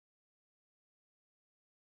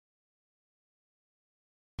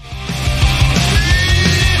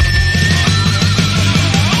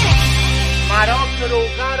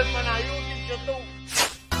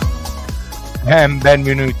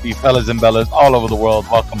Benvenuti, fellas and bellas all over the world.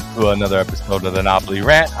 Welcome to another episode of the Napoli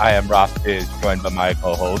Rant. I am Rafa, joined by my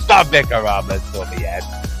co-host, the Vicar Robert Soviet,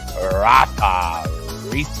 Rafa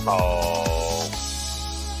Risto.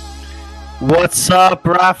 What's up,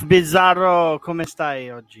 Raf Bizzarro? Come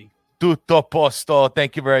stai oggi? Tutto posto.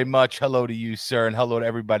 Thank you very much. Hello to you, sir, and hello to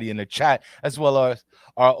everybody in the chat, as well as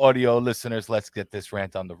our audio listeners. Let's get this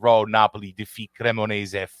rant on the road. Napoli defeat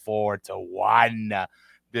Cremonese 4-1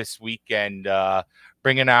 this weekend,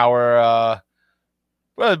 bringing our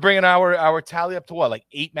tally up to what, like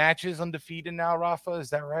 8 matches undefeated now, Rafa?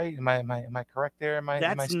 Is that right? Am I correct there?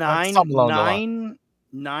 That's nine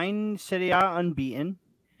nine Serie A unbeaten,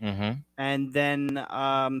 Mm-hmm. and then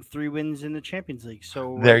 3 wins in the Champions League.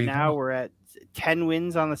 So There now we're at 10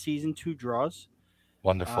 wins on the season, 2 draws.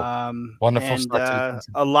 Wonderful. Wonderful, and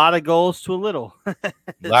a lot of goals to a little. A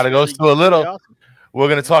lot of goals to a little. Awesome. We're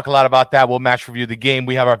going to talk a lot about that. We'll match review the game.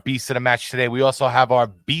 We have our beast of the match today. We also have our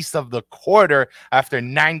beast of the quarter. After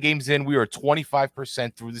 9 games in, we are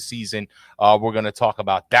 25% through the season. We're going to talk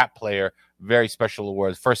about that player. Very special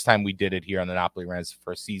awards. First time we did it here on the Napoli Rants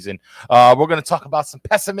first season. We're going to talk about some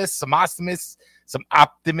pessimists, some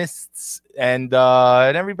optimists, and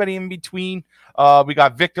everybody in between. We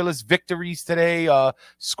got victorless victories today,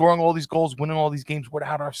 scoring all these goals, winning all these games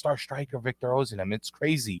without our star striker, Victor Osimhen. It's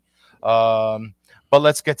crazy. But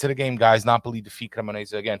let's get to the game, guys. Napoli defeat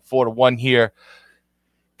Cremonese again, 4-1 here.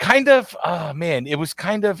 Kind of, it was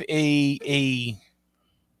kind of a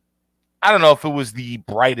I don't know if it was the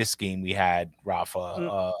brightest game we had,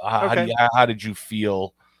 Rafa. How did you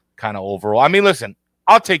feel kind of overall? I mean, listen,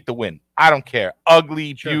 I'll take the win. I don't care.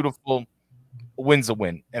 Ugly, beautiful, win's a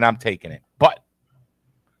win, and I'm taking it. But it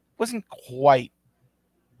wasn't quite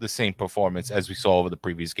the same performance as we saw over the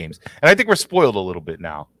previous games. And I think we're spoiled a little bit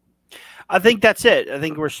now. I think that's it. I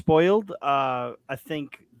think we're spoiled. I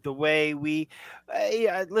think the way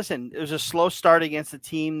listen, it was a slow start against a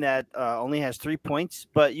team that only has 3 points,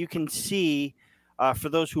 but you can see for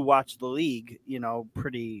those who watch the league,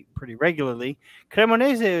 pretty regularly,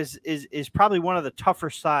 Cremonese is probably one of the tougher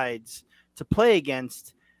sides to play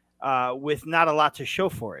against with not a lot to show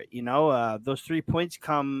for it. Those 3 points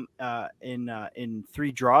come in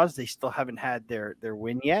 3 draws. They still haven't had their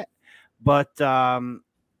win yet, but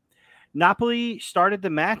Napoli started the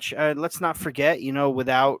match. Let's not forget,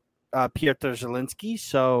 without Piotr Zielinski.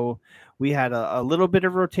 So we had a little bit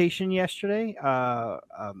of rotation yesterday.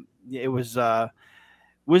 It was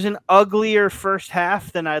an uglier first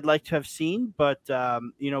half than I'd like to have seen, but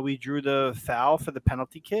we drew the foul for the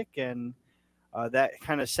penalty kick, and that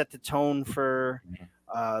kind of set the tone for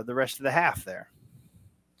the rest of the half there.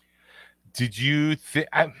 Did you think?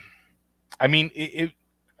 I mean,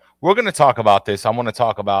 we're going to talk about this. I want to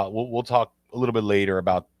talk about. We'll talk a little bit later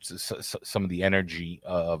about some of the energy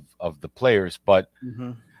of the players. But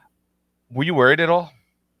were you worried at all?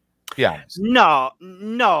 Yeah. No.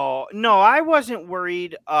 I wasn't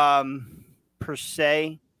worried per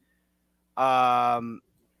se. I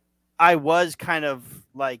was kind of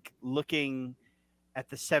like looking at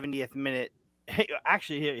the 70th minute. Hey,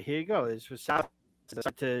 actually, here you go. This was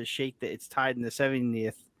to shake that it's tied in the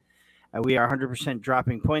 70th. We are 100%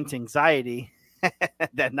 dropping points anxiety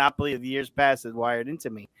that Napoli of the years past had wired into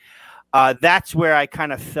me. That's where I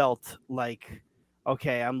kind of felt like,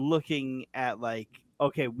 okay, I'm looking at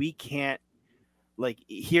okay, we can't,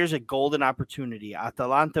 here's a golden opportunity.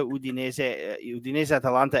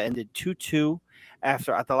 Udinese-Atalanta ended 2-2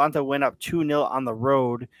 after Atalanta went up 2-0 on the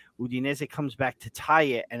road. Udinese comes back to tie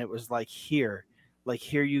it, and it was here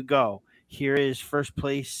you go. Here is first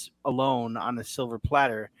place alone on a silver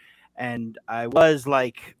platter. And I was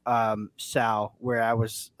like Sal, where I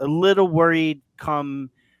was a little worried come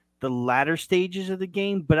the latter stages of the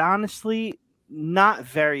game, but honestly, not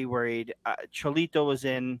very worried. Cholito was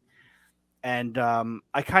in, and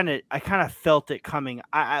I kind of felt it coming.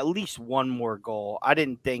 At least one more goal. I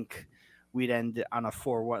didn't think we'd end on a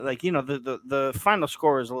 4-1. The final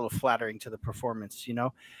score was a little flattering to the performance,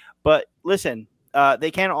 But listen,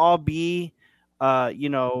 they can't all be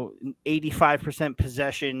 85%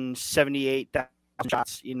 possession, 78,000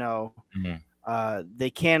 shots, they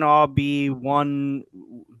can't all be won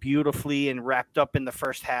beautifully and wrapped up in the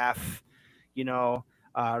first half.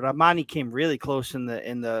 Ramani came really close in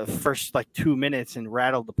the first 2 minutes and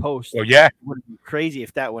rattled the post. Oh yeah. It would be crazy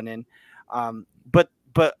if that went in. But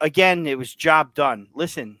again, it was job done.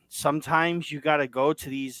 Listen, sometimes you got to go to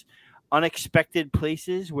these unexpected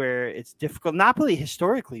places where it's difficult. Napoli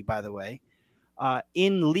historically, by the way,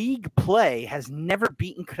 in league play has never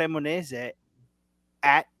beaten Cremonese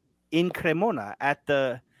in Cremona at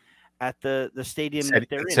the stadium that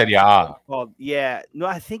they're in. Serie A. No,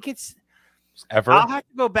 I think it's ever. I'll have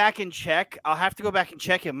to go back and check.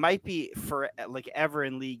 It might be for like ever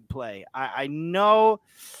in league play. I know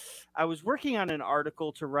I was working on an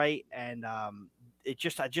article to write, and I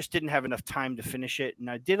just didn't have enough time to finish it. And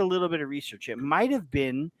I did a little bit of research. It might have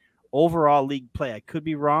been overall league play. I could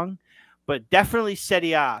be wrong, but definitely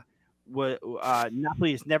Serie A.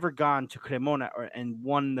 Napoli has never gone to Cremona and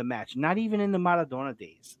won the match. Not even in the Maradona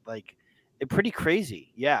days. Like, pretty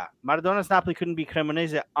crazy. Yeah, Maradona's Napoli couldn't beat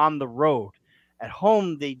Cremonese on the road. At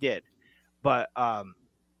home, they did. But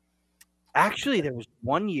actually, there was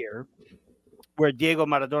one year where Diego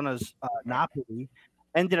Maradona's Napoli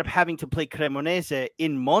ended up having to play Cremonese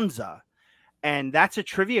in Monza. And that's a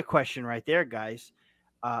trivia question right there, guys.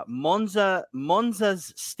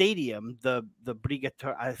 Monza's stadium, the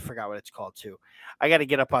Brigatore, I forgot what it's called too. I got to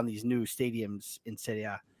get up on these new stadiums in Serie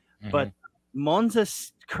A. But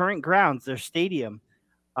Monza's current grounds, their stadium,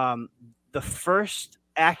 the first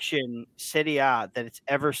action Serie A that it's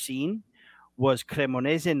ever seen was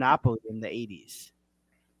Cremonese Napoli in the 80s.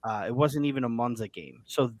 It wasn't even a Monza game.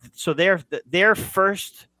 So their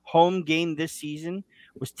first home game this season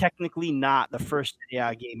was technically not the first Serie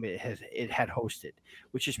A game it had hosted,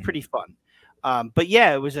 which is pretty fun. But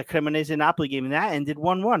yeah, it was a Cremonese Napoli game, and that ended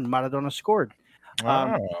 1-1. Maradona scored.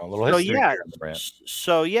 A little history.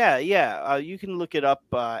 You can look it up.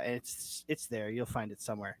 And it's there. You'll find it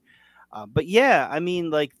somewhere. But yeah, I mean,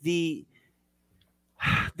 like the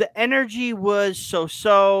energy was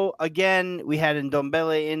so. Again, we had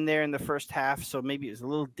Ndombele in there in the first half, so maybe it was a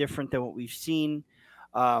little different than what we've seen.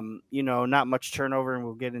 Not much turnover, and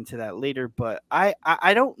we'll get into that later. But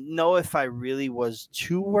I don't know if I really was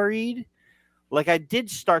too worried. Like I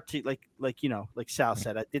did start to like Sal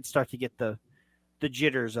said, I did start to get the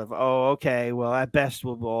jitters of, okay, well, at best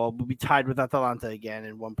we'll be tied with Atalanta again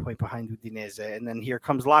and 1 point behind Udinese. And then here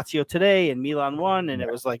comes Lazio today and Milan won. And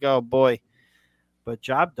it was like, oh boy, but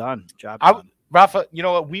job done. Rafa, you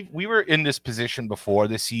know what? We were in this position before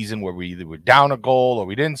this season where we either were down a goal or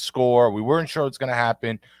we didn't score. We weren't sure what's going to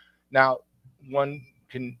happen. Now, one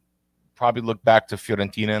can probably look back to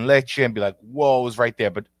Fiorentina and Lecce and be like, whoa, it was right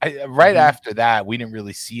there. But after that, we didn't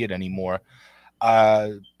really see it anymore.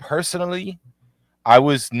 Personally, I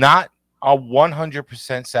was not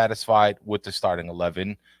 100% satisfied with the starting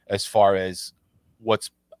 11 as far as who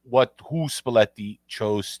Spalletti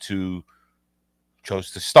chose to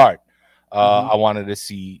start. I wanted to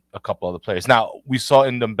see a couple other players. Now, we saw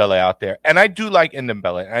Ndombele out there, and I do like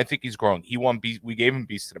Ndombele, and I think he's growing. We gave him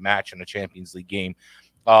beast to the match in the Champions League game.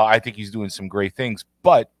 I think he's doing some great things,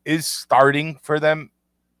 but is starting for them,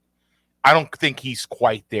 I don't think he's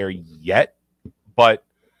quite there yet. But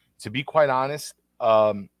to be quite honest,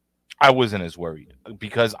 I wasn't as worried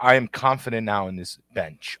because I am confident now in this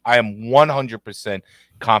bench. I am 100%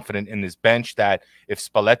 confident in this bench that if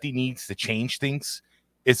Spalletti needs to change things,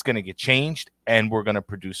 it's going to get changed and we're going to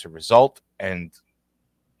produce a result. And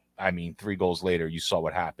I mean, 3 goals later, you saw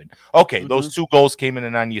what happened. Okay, those 2 goals came in the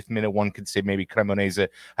 90th minute. One could say maybe Cremonese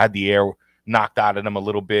had the air knocked out of them a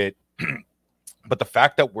little bit. But the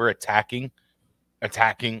fact that we're attacking to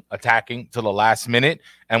the last minute,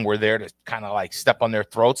 and we're there to kind of like step on their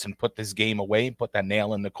throats and put this game away and put that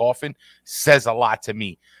nail in the coffin says a lot to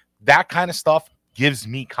me. That kind of stuff gives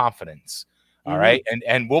me confidence. All right.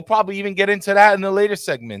 And we'll probably even get into that in the later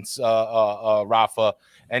segments, Rafa.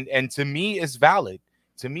 And to me, it's valid.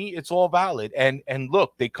 To me, it's all valid. And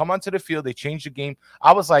look, they come onto the field, they change the game.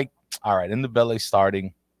 I was like, all right, Ndombele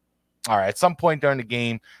starting. All right, at some point during the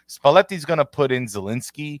game, Spalletti's gonna put in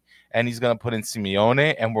Zielinski and he's gonna put in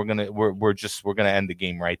Simeone, and we're gonna end the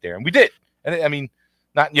game right there. And we did. And I mean,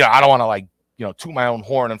 I don't want to toot my own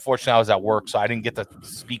horn. Unfortunately, I was at work, so I didn't get to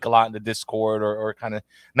speak a lot in the Discord or kind of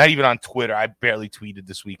not even on Twitter. I barely tweeted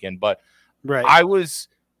this weekend, but I was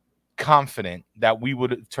confident that we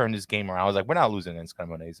would turn this game around. I was like, we're not losing against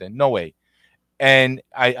Cremonese. No way. And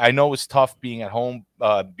I know it's tough being at home,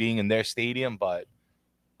 being in their stadium, but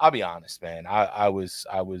I'll be honest, man. I was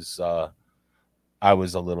a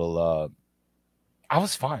little I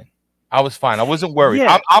was fine. I wasn't worried.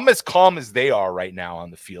 Yeah. I'm as calm as they are right now on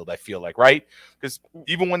the field, I feel like, right? Because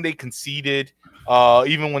even when they conceded,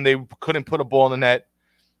 even when they couldn't put a ball in the net,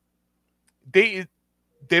 they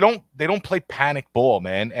don't play panic ball,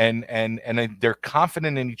 man. And they're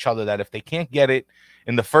confident in each other that if they can't get it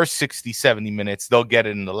in the first 60, 70 minutes, they'll get it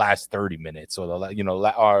in the last 30 minutes or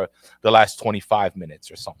the last 25 minutes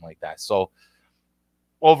or something like that. So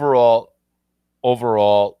overall,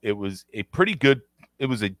 it was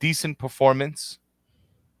a decent performance.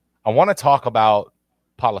 I want to talk about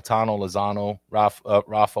Politano, Lozano,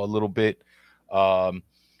 Rafa a little bit,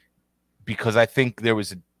 because I think there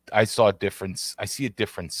was I saw a difference. I see a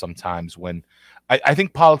difference sometimes when I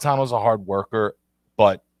think Politano's a hard worker,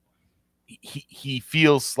 but he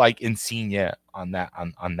feels like Insigne on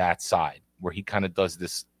that side where he kind of does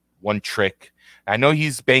this one trick. I know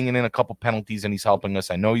he's banging in a couple penalties and he's helping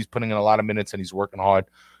us. I know he's putting in a lot of minutes and he's working hard,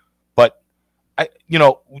 but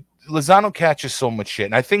Lozano catches so much shit.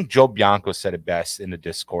 And I think Joe Bianco said it best in the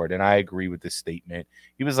Discord, and I agree with this statement.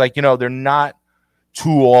 He was like, they're not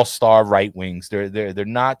two all-star right wings. They're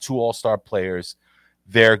not two all-star players.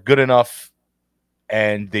 They're good enough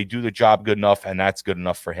and they do the job good enough, and that's good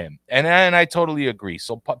enough for him. And I totally agree.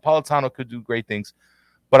 So Politano could do great things,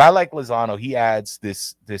 but I like Lozano. He adds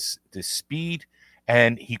this speed,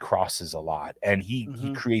 and he crosses a lot, and he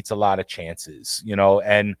creates a lot of chances,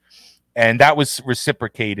 and that was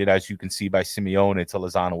reciprocated, as you can see, by Simeone to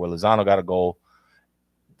Lozano, where Lozano got a goal.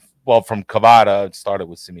 Well, from Cavada, it started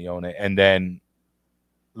with Simeone, and then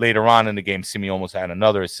later on in the game, Simeone almost had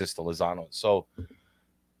another assist to Lozano. So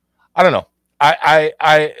I don't know. I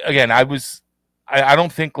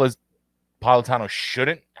don't think Politano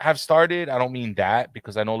shouldn't have started. I don't mean that,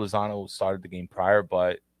 because I know Lozano started the game prior,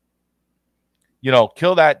 but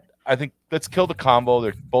kill that. I think let's kill the combo.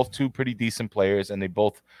 They're both two pretty decent players, and they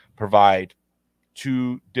both provide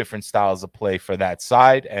two different styles of play for that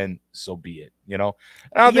side, and so be it. And I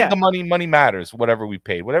don't think the money matters. Whatever we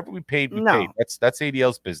paid, we paid. That's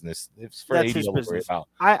ADL's business. It's for ADL to worry about.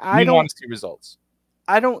 I don't want to see results.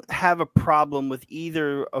 I don't have a problem with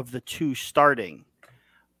either of the two starting,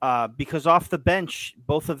 because off the bench,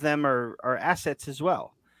 both of them are assets as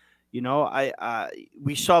well. We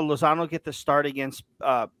saw Lozano get the start against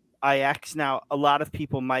Ajax. Now, a lot of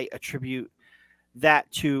people might attribute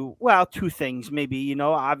that to, two things. Maybe,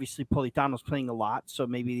 obviously Politano's playing a lot, so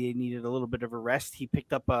maybe they needed a little bit of a rest. He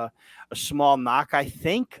picked up a small knock, I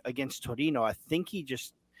think, against Torino. I think he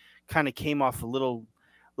just kind of came off a little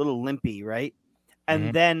limpy, right?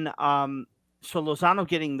 And then, so Lozano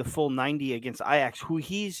getting the full 90 against Ajax, who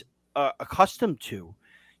he's accustomed to.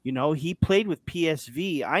 He played with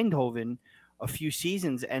PSV Eindhoven a few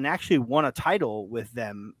seasons and actually won a title with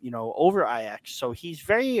them, over Ajax. So he's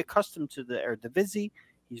very accustomed to the Eredivisie.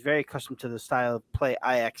 He's very accustomed to the style of play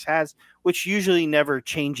Ajax has, which usually never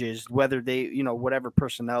changes, whether they, whatever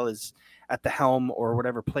personnel is at the helm or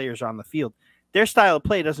whatever players are on the field. Their style of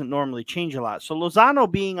play doesn't normally change a lot. So Lozano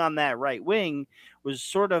being on that right wing was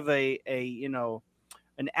sort of an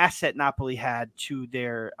asset Napoli had to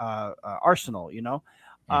their arsenal,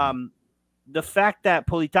 The fact that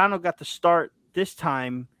Politano got the start this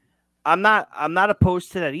time, I'm not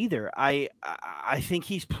opposed to that either. I think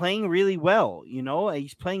he's playing really well.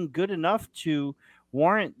 He's playing good enough to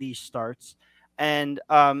warrant these starts. And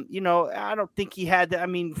I don't think he had.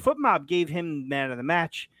 FotMob gave him man of the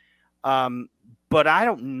match, but I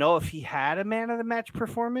don't know if he had a man of the match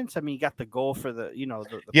performance. He got the goal for the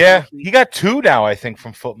he got 2 now, I think,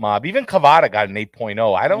 from FotMob. Even Cavada got an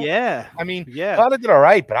 8.0. I don't. Yeah. Cavada did all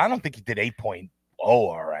right, but I don't think he did 8.0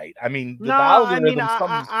 all right. I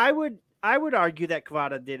would argue that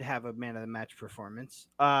Cavada did have a man of the match performance.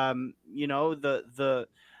 Drew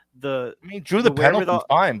the penalty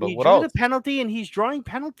fine, but what else? He drew the penalty, and he's drawing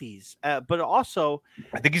penalties. But also,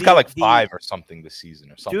 I think he's got like 5 or something this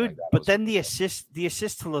season, or something. Dude, like that. But then the assist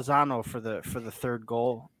to Lozano for the third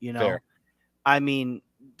goal. Fair.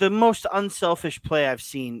 The most unselfish play I've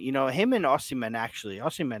seen. Him and Osimhen, actually.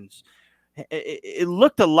 Osimhen's. It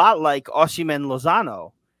looked a lot like Osimhen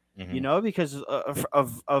Lozano. Because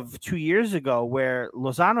of 2 years ago, where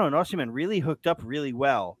Lozano and Osimhen really hooked up really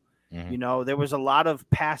well. There was a lot of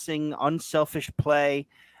passing, unselfish play,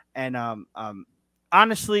 and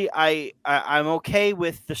honestly, I'm okay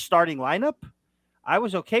with the starting lineup. I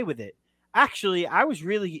was okay with it. Actually, I was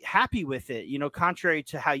really happy with it. Contrary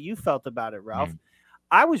to how you felt about it, Ralph,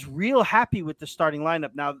 I was real happy with the starting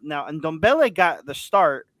lineup. Now, Ndombele got the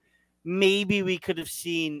start. Maybe we could have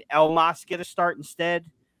seen Elmas get a start instead.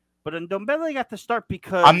 But Ndombele got the start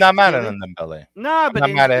because I'm not mad at Ndombele. No, but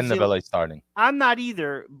I'm not mad at Ndombele starting. I'm not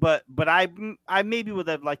either. But I maybe would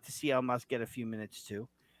have liked to see Elmas get a few minutes too.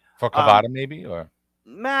 For Cavada, maybe, or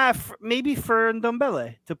maybe for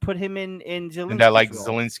Ndombele to put him in Zielinski's that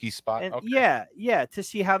Zielinski spot. And okay. Yeah, to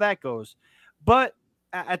see how that goes. But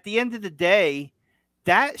at the end of the day,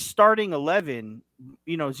 that starting 11,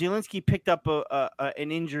 Zielinski picked up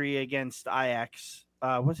an injury against Ajax.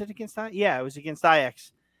 Was it against Ajax? Yeah, it was against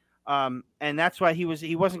Ajax. And that's why he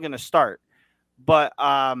wasn't going to start. But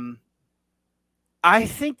I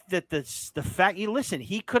think that the fact,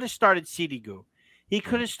 he could have started Sirigu. He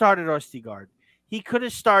could have started Ostigard. He could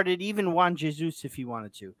have started even Juan Jesus if he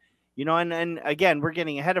wanted to. And again, we're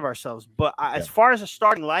getting ahead of ourselves. But as far as a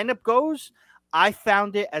starting lineup goes, I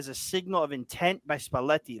found it as a signal of intent by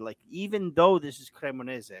Spalletti. Like, even though this is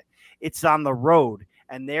Cremonese, it's on the road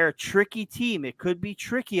and they're a tricky team. It could be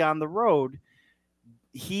tricky on the road.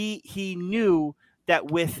 He knew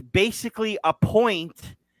that with basically a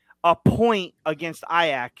point against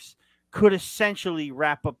Ajax could essentially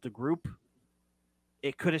wrap up the group.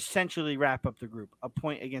 It could essentially wrap up the group. A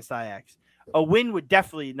point against Ajax. A win would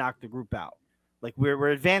definitely knock the group out. Like, we're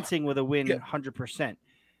advancing with a win 100%,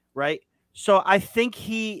 right? So I think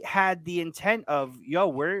he had the intent of,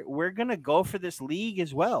 we're gonna go for this league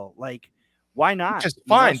as well. Like, why not? Which is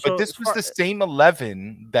fine, but this was the same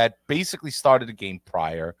 11 that basically started the game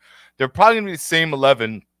prior. They're probably gonna be the same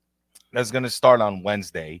 11 that's going to start on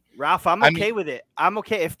Wednesday. Ralph, I'm okay with it. I'm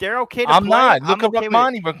okay if they're okay. I'm not. Look at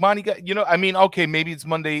Rahmani. Rahmani got, okay, maybe it's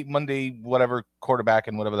Monday, whatever, quarterback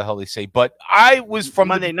and whatever the hell they say. But I was from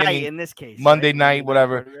Monday night in this case. Monday night,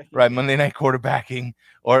 whatever. Right, Monday night quarterbacking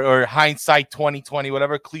or hindsight 2020,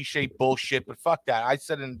 whatever cliche bullshit. But fuck that. I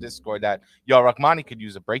said in the Discord that Rahmani could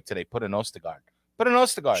use a break today. Put an Ostergaard.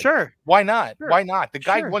 Sure. Why not? Sure. Why not? The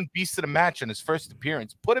guy won beast of the match in his first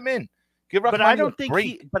appearance. Put him in. But I don't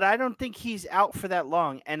think he's out for that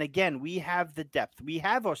long. And again, we have the depth. We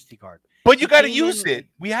have Ostergaard. But you got to use it.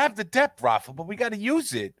 We have the depth, Rafa, but we got to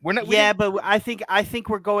use it. We're not. But I think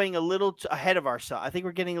we're going a little ahead of ourselves. I think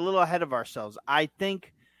we're getting a little ahead of ourselves. I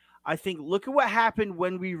think look at what happened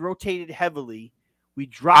when we rotated heavily. We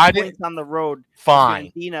dropped points on the road.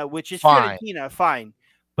 Fine. Fiorentina, which is Fiorentina, fine.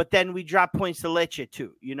 But then we dropped points to Lecce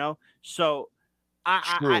too. So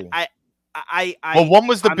one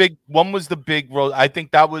was the big road. I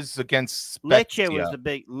think that was against Spezia. Lecce was the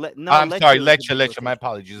big. Lecce. My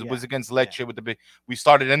apologies. Yeah. It was against Lecce with the big. We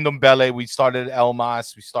started Ndombele. We started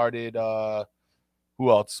Elmas. We started who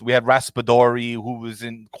else? We had Raspadori, who was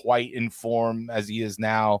quite in form as he is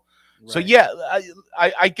now. Right. So yeah,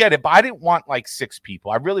 I get it, but I didn't want like 6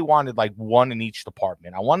 people. I really wanted like 1 in each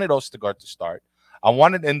department. I wanted Ostergaard to start. I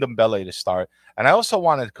wanted Ndombele to start, and I also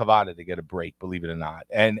wanted Cavada to get a break, believe it or not.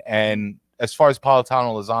 And as far as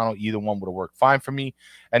Politano, Lozano, either one would have worked fine for me.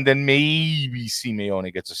 And then maybe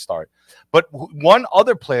Simeone gets a start. But one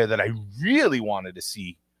other player that I really wanted to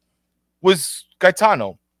see was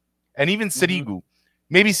Gaetano and even Sirigu.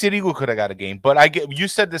 Maybe Sirigu could have got a game, but you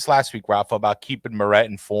said this last week, Rafa, about keeping Meret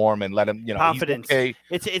in form and let him, confidence. Okay.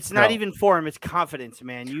 It's not even form, it's confidence,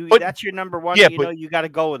 man. That's your number one. You got to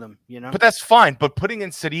go with him. But that's fine. But putting in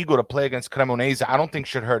Sirigu to play against Cremonese, I don't think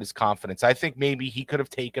should hurt his confidence. I think maybe he could have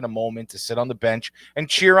taken a moment to sit on the bench and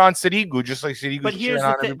cheer on Sirigu, just like Sirigu's cheering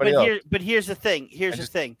on everybody else. But here's the thing.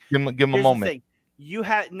 Give him a moment. You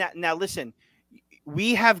have now. Listen,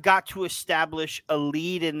 we have got to establish a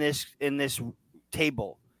lead in this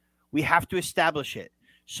table. We have to establish it.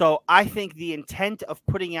 So I think the intent of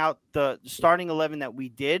putting out the starting 11 that we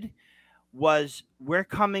did was we're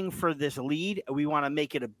coming for this lead. We want to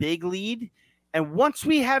make it a big lead. And once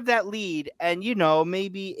we have that lead and,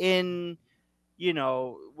 maybe in,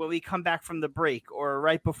 when we come back from the break or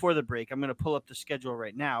right before the break, I'm going to pull up the schedule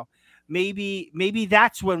right now. Maybe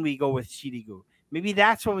that's when we go with Sirigu. Maybe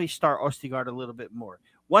that's when we start Ostergaard a little bit more.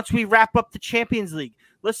 Once we wrap up the Champions League,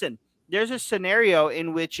 listen, there's a scenario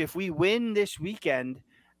in which if we win this weekend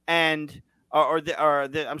and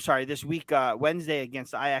this week Wednesday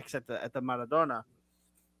against Ajax at the Maradona,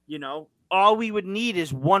 all we would need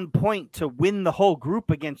is 1 point to win the whole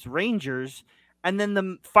group against Rangers, and then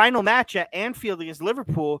the final match at Anfield against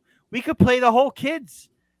Liverpool, we could play the whole kids.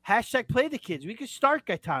 #play the kids. We could start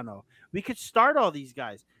Gaetano. We could start all these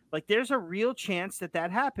guys. Like, there's a real chance that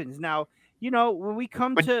happens. Now, when we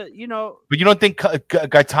come to. But you don't think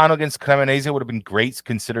Gaetano against Cremonese would have been great,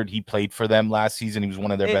 considered he played for them last season? He was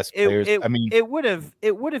one of their best players. It would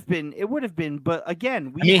have been. But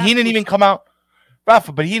again, he didn't even come out,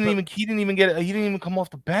 Rafa. But he didn't even come off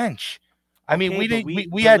the bench.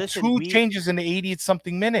 We had 2 changes in the 80th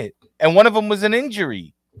something minute, and one of them was an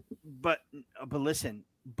injury. But listen.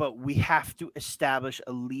 But we have to establish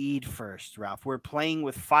a lead first, Ralph. We're playing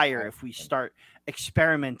with fire if we start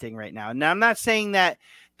experimenting right now. Now, I'm not saying that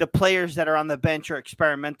the players that are on the bench are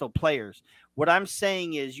experimental players. What I'm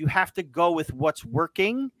saying is you have to go with what's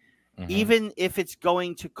working, even if it's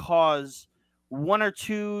going to cause 1 or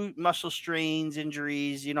 2 muscle strains,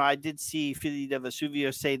 injuries. I did see Fili de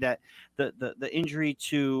Vesuvio say that the injury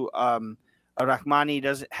to Rahmani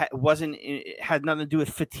had nothing to do with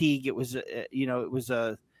fatigue. It was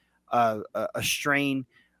a strain.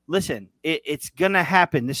 Listen, it's gonna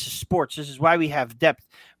happen. This is sports. This is why we have depth.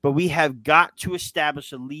 But we have got to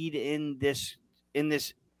establish a lead in this.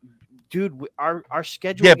 Dude, our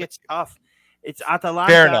schedule gets tough. It's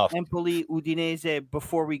Atalanta, Empoli, Udinese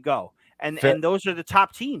before we go, and Fair, those are the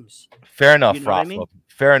top teams. fair enough, You know what I Rafa. mean?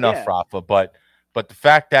 Fair enough, Yeah. Rafa. But the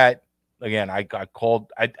fact that again, I got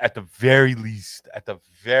called at the very least,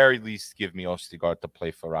 give me Ostigard to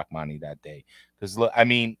play for Rachmani that day. Because I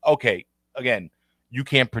mean, okay, again, you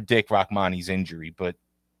can't predict Rachmani's injury, but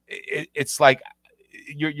it's like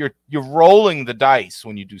you're rolling the dice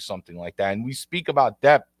when you do something like that. And we speak about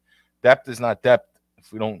depth. Depth is not depth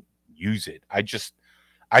if we don't use it. I just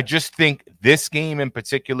think this game in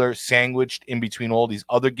particular, sandwiched in between all these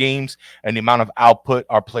other games and the amount of output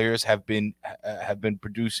our players have been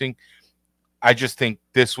producing, I just think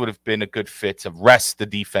this would have been a good fit to rest the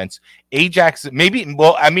defense. Ajax, maybe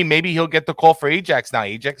he'll get the call for Ajax now.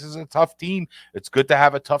 Ajax is a tough team. It's good to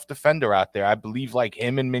have a tough defender out there. I believe like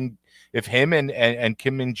him and Min, if him and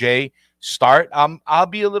Kim Min Jae start, I'll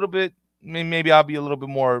be a little bit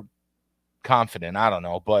more confident. I don't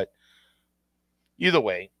know, but either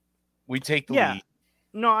way, we take the lead.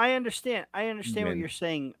 No, I understand. I understand what you're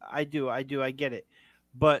saying. I do. I get it.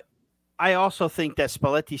 But I also think that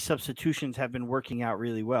Spalletti's substitutions have been working out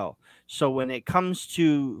really well. So when it comes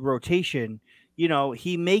to rotation,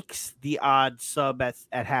 he makes the odd sub at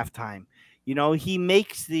halftime.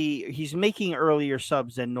 He's making earlier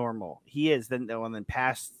subs than normal. He is than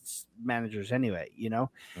past managers anyway.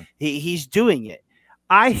 He's doing it.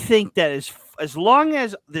 I think that as long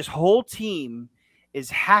as this whole team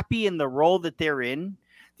is happy in the role that they're in,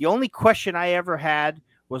 the only question I ever had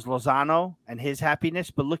was Lozano and his happiness,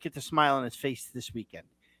 but look at the smile on his face this weekend.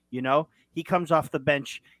 He comes off the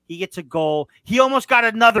bench. He gets a goal. He almost got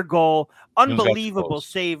another goal. Unbelievable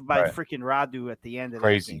save by freaking Radu at the end of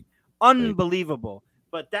that game. Unbelievable.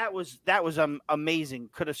 But that was amazing.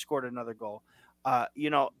 Could have scored another goal.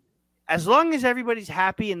 As long as everybody's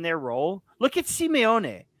happy in their role, look at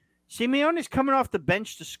Simeone. Simeone's coming off the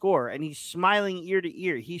bench to score, and he's smiling ear to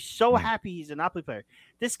ear. He's so happy he's a Napoli player.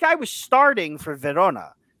 This guy was starting for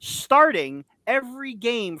Verona, starting every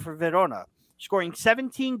game for Verona, scoring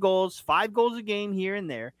 17 goals, 5 goals a game here and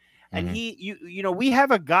there. And we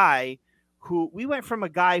have a guy who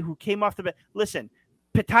came off the bench. Listen,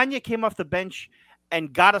 Petagna came off the bench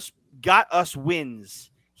and got us wins.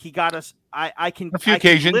 He got us. I can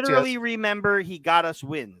literally remember he got us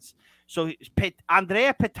wins. So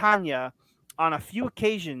Andrea Petagna, on a few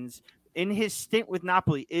occasions in his stint with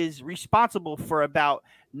Napoli, is responsible for about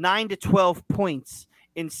 9 to 12 points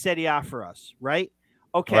in Serie A for us, right?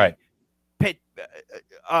 Okay. Right.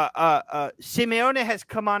 Simeone has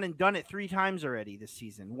come on and done it 3 times already this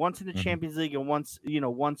season. Once in the Champions League and once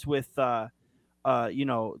with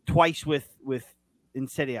twice with in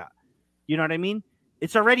Serie A. You know what I mean?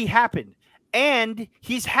 It's already happened. And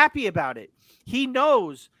he's happy about it. He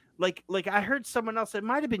knows. Like I heard someone else, it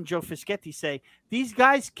might have been Joe Fischetti, say these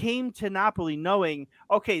guys came to Napoli knowing,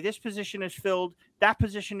 okay, this position is filled, that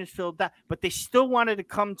position is filled, but they still wanted to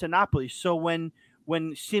come to Napoli. So when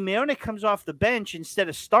Simeone comes off the bench instead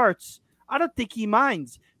of starts, I don't think he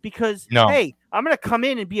minds because hey, I'm gonna come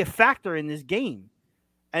in and be a factor in this game,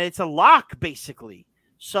 and it's a lock basically.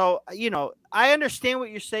 So I understand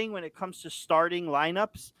what you're saying when it comes to starting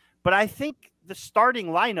lineups, but I think the starting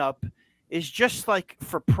lineup is just like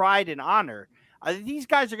for pride and honor. These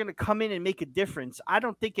guys are going to come in and make a difference. I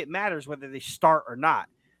don't think it matters whether they start or not.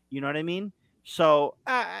 You know what I mean? So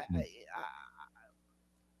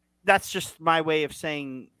that's just my way of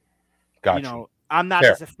saying, gotcha. I'm not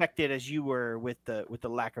as affected as you were with the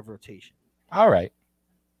lack of rotation. All right.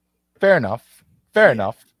 Fair enough. Fair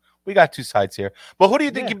enough. We got 2 sides here. But who do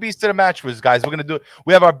you think your beast of the match was, guys? We're going to do it.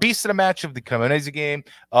 We have our beast of the match of the Cremonese game.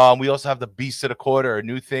 We also have the beast of the quarter, a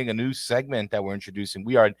new thing, a new segment that we're introducing.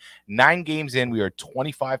 We are 9 games in. We are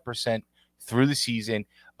 25% through the season.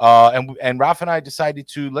 And Ralph and I decided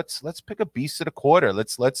to let's pick a beast of the quarter.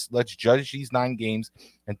 Let's judge these 9 games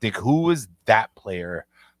and think who was that player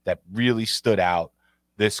that really stood out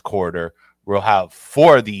this quarter. We'll have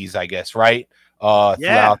 4 of these, I guess, right?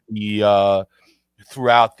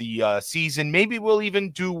 Throughout the season. Maybe we'll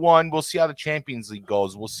even do one. We'll see how the Champions League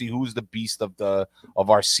goes. We'll see who's the beast of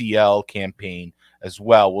our CL campaign as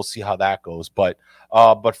well. We'll see how that goes. But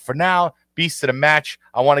for now, beast of the match.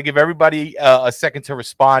 I want to give everybody a second to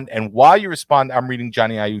respond. And while you respond, I'm reading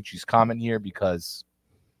Johnny Ayuchi's comment here because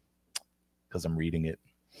I'm reading it.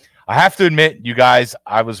 I have to admit, you guys,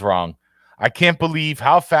 I was wrong. I can't believe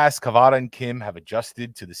how fast Kvara and Kim have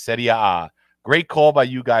adjusted to the Serie A. Great call by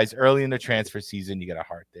you guys early in the transfer season. You got a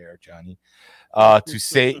heart there, Johnny. To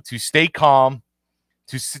stay calm,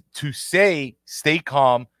 stay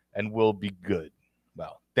calm, and we'll be good.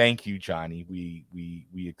 Well, thank you, Johnny.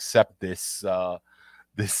 We accept this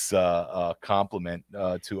this compliment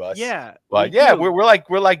to us. Yeah, But yeah, we're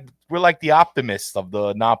like the optimists of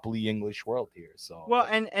the Napoli English world here. So well,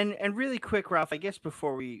 and really quick, Ralph. I guess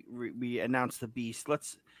before we announce the beast,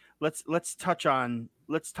 let's touch on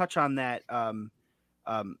that um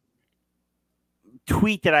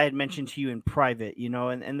tweet that I had mentioned to you in private.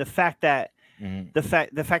 And the fact that mhm, the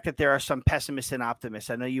fact that there are some pessimists and optimists.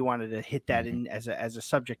 I know you wanted to hit that mhm. in as a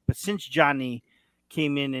subject, but since Johnny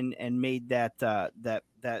came in and made that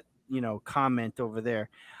comment over there,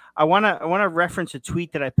 I wanna reference a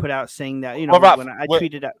tweet that I put out saying that Well, Rob, when I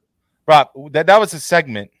tweeted out. Rob, that was a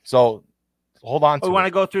segment. So hold on Oh, we to want it.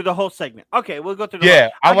 to go through the whole segment. Okay, we'll go through the whole. Yeah,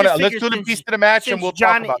 I I'll want just to let's figure do the beast of the match and since we'll talk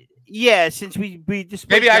Johnny, about. yeah, since we displayed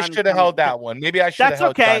Maybe I Johnny's should have comment. held that one. Maybe I should have That's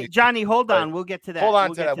held okay, Johnny. Johnny. Hold But on, we'll get to that. hold on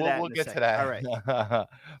We'll to get that. to We'll that in a get to second. that. All right.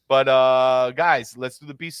 But guys, let's do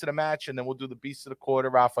the beast of the match and then we'll do the beast of the quarter,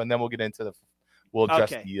 Rafa, and then we'll get into the. We'll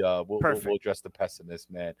address Okay. the we'll Perfect. address the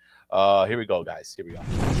pessimist, man. Here we go, guys. Here we go.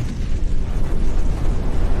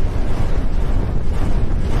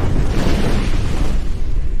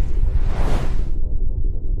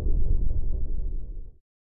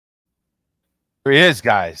 Here he is,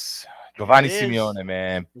 guys. Giovanni Here it is. Simeone,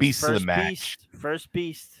 man. Beast of the match. First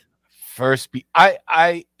beast. First beast.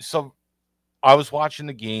 I was watching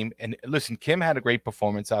the game, and listen, Kim had a great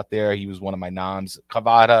performance out there. He was one of my noms.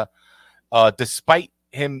 Cavada, despite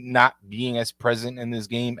him not being as present in this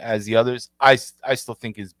game as the others, I still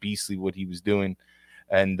think is beastly what he was doing.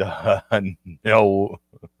 And no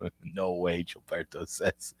way, Gilberto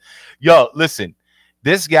says. Yo, listen,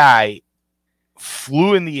 this guy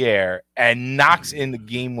flew in the air and knocks in the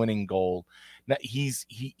game-winning goal. Now, he's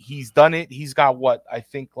done it. He's got what I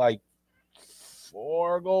think like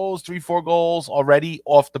 4 goals already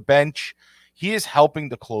off the bench. He is helping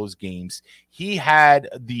to close games. He had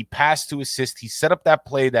the pass to assist. He set up that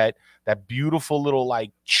play, that beautiful little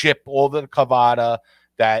like chip over the Cavada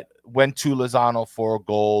that went to Lozano for a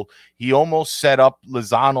goal. He almost set up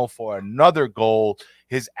Lozano for another goal.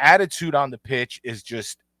 His attitude on the pitch is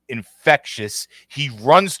just infectious. He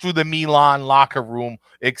runs through the Milan locker room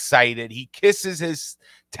excited. He kisses his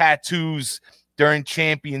tattoos during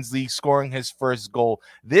Champions League, scoring his first goal.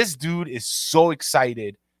 This dude is so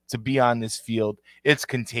excited to be on this field. It's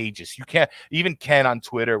contagious. You can't even Ken on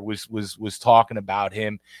Twitter was talking about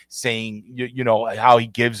him, saying you know how he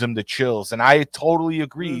gives him the chills, and I totally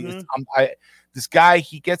agree. Mm-hmm. This guy,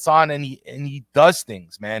 he gets on and he does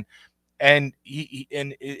things, man, and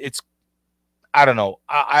it's. I don't know.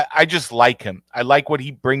 I just like him. I like what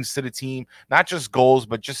he brings to the team, not just goals,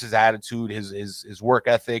 but just his attitude, his work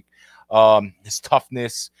ethic, his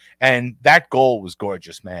toughness, and that goal was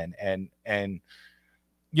gorgeous, man. And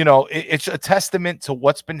you know, it's a testament to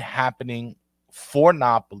what's been happening for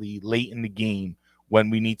Napoli late in the game when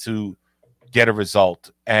we need to get a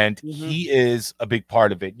result, and he is a big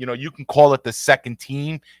part of it. You know, you can call it the second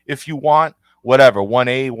team if you want, whatever,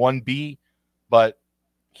 1A, 1B, but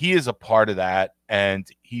he is a part of that, and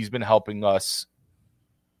he's been helping us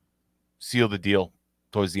seal the deal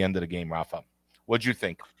towards the end of the game. Rafa, what'd you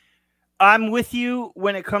think? I'm with you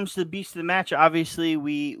when it comes to the beast of the match. Obviously,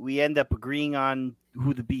 we end up agreeing on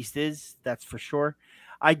who the beast is. That's for sure.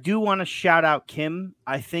 I do want to shout out Kim.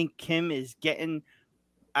 I think Kim is getting.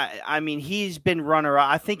 I mean, he's been runner-up.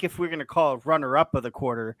 I think if we're going to call it runner-up of the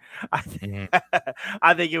quarter, I think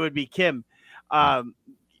it would be Kim. But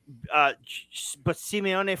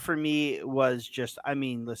Simeone for me was just. I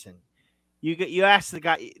mean, listen, you asked the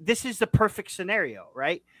guy. This is the perfect scenario,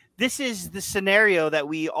 right? This is the scenario that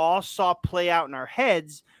we all saw play out in our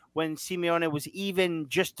heads when Simeone was even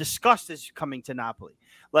just discussed as coming to Napoli.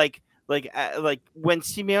 Like when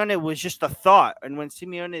Simeone was just a thought, and when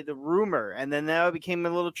Simeone the rumor, and then that became a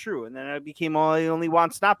little true, and then it became all he only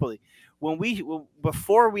wants Napoli.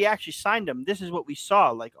 Before we actually signed him, this is what we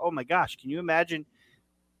saw. Like, oh my gosh, can you imagine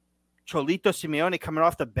Cholito Simeone coming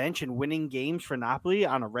off the bench and winning games for Napoli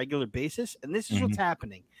on a regular basis? And this is what's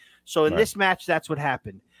happening. So in this match, that's what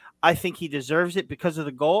happened. I think he deserves it because of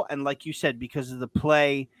the goal, and like you said, because of the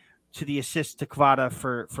play to the assist to Kvara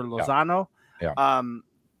for Lozano. Yeah.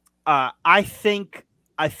 I think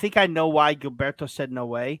I know why Gilberto said no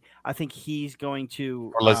way. I think he's going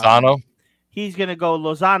to Lozano. He's going to go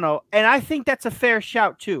Lozano, and I think that's a fair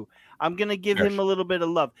shout too. I'm going to give him a little bit of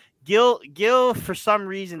love. Gil, for some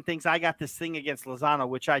reason, thinks I got this thing against Lozano,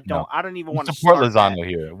 which I don't. No. I don't even want to support Lozano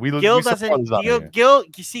here. Gil doesn't. Gil,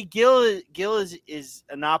 you see, Gil is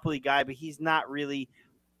a Napoli guy, but he's not really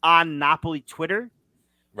on Napoli Twitter,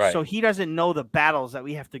 right? So he doesn't know the battles that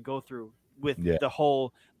we have to go through Yeah. the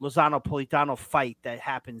whole Lozano Politano fight that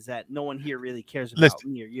happens that no one here really cares about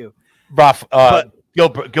Listen, near you. Raf,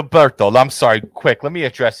 Gilberto, I'm sorry. Quick, let me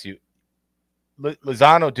address you.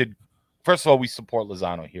 Lozano did. First of all, we support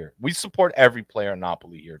Lozano here. We support every player in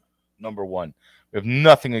Napoli here. Number one, we have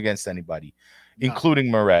nothing against anybody,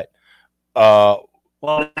 including Meret. Well,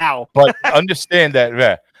 now, But understand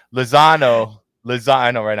that Lozano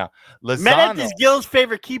right now. Meret Lozano, is Gil's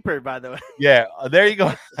favorite keeper, by the way. yeah, there you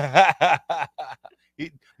go.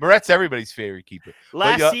 Meret's everybody's favorite keeper.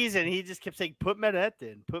 Last season, he just kept saying, "Put Meret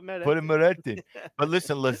in, put Meret in." But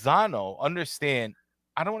listen, Lozano, understand.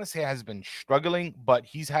 I don't want to say has been struggling, but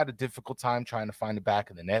he's had a difficult time trying to find the back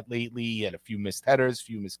of the net lately. He had a few missed headers,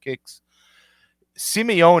 few missed kicks.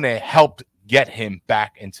 Simeone helped get him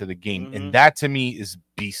back into the game, and that to me is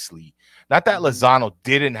beastly. Not that Lozano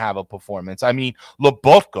didn't have a performance. I mean,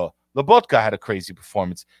 Lobotka had a crazy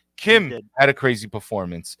performance. Kim had a crazy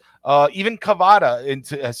performance. Even Cavada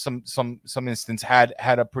into some instance had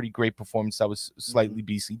a pretty great performance that was slightly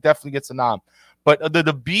beastly. Definitely gets a nod. But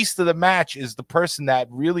the beast of the match is the person that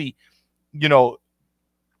really,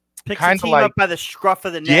 picks the team up by the scruff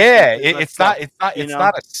of the neck. Yeah, it's not a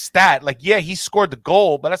stat. Like, yeah, he scored the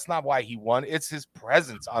goal, but that's not why he won. It's his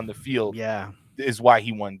presence on the field. Yeah, is why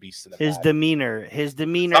he won beast of the match. Demeanor, his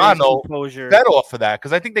composure. Bet off for that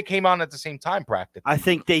because I think they came on at the same time practically. I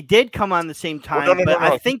think they did come on the same time. No.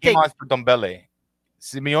 I think they came on for Ndombele.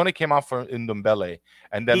 Simeone came out for Ndombele,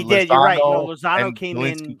 and then he did. You're right. No, Lozano came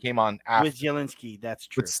on after with Zielinski. That's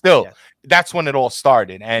true. But still, that's when it all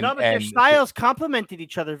started. And their styles complemented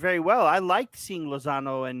each other very well. I liked seeing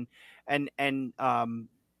Lozano and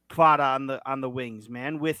Kvara on the wings,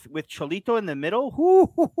 man. With Cholito in the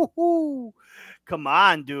middle. Come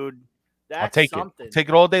on, dude. That's I'll take something. Take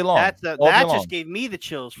it all day long. That just gave me the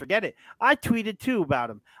chills. Forget it. I tweeted too about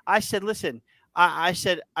him. I said, listen, I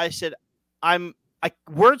said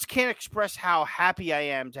words can't express how happy I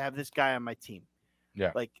am to have this guy on my team.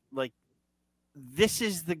 Yeah. Like this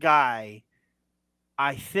is the guy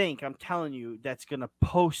I think, I'm telling you, that's going to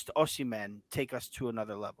post Osimhen take us to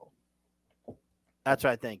another level. That's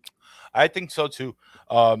what I think. I think so too.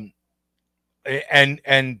 And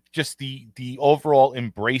just the overall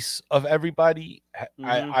embrace of everybody.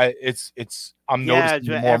 I'm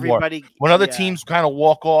noticing more and more. When other teams kind of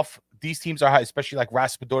walk off, these teams are high, especially like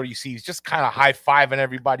Raspadori. You see, he's just kind of high-fiving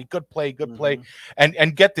everybody. Good play.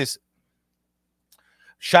 And get this.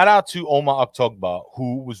 Shout out to Omar Oktogba,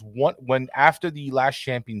 who was when after the last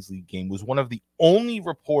Champions League game was one of the only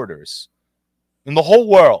reporters in the whole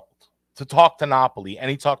world to talk to Napoli, and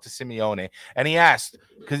he talked to Simeone, and he asked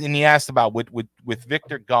about with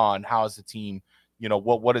Victor gone, how's the team?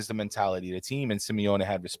 What is the mentality of the team? And Simeone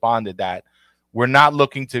had responded that we're not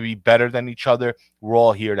looking to be better than each other. We're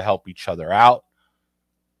all here to help each other out.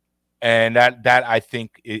 And that I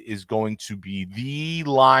think is going to be the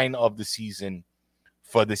line of the season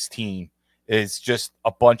for this team, is just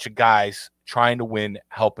a bunch of guys trying to win,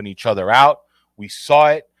 helping each other out. We saw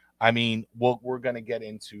it. I mean, we're going to get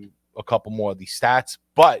into a couple more of these stats,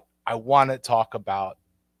 but I want to talk about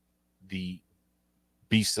the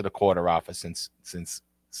beast of the quarter, Rafa, since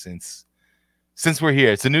we're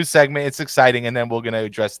here. It's a new segment. It's exciting. And then we're going to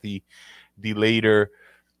address the later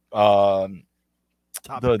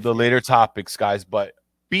the later topics, guys. But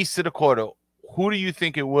beast of the quarter, who do you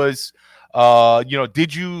think it was?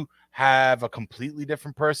 Did you have a completely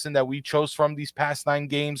different person that we chose from these past 9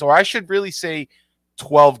 games? Or I should really say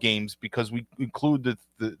 12 games, because we include the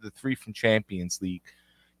 3 from Champions League.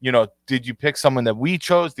 Did you pick someone that we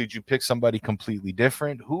chose? Did you pick somebody completely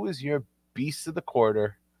different? Who is your beast of the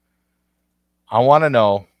quarter? I want to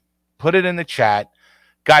know. Put it in the chat.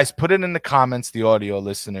 Guys, put it in the comments, the audio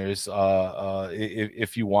listeners,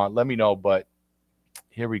 if you want. Let me know, but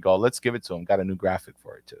here we go. Let's give it to him. Got a new graphic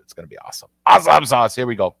for it, too. It's going to be awesome. Awesome sauce. Here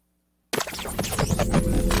we go.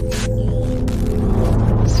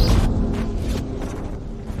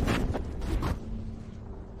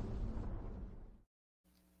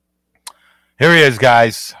 Here he is,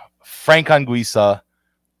 guys. Frank Anguissa,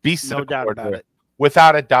 beast of the quarter. No doubt about it.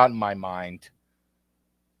 Without a doubt in my mind.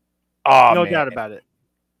 Oh, no doubt about it.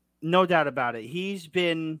 No doubt about it. He's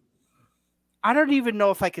been, I don't even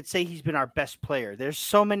know if I could say he's been our best player. There's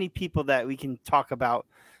so many people that we can talk about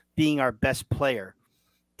being our best player.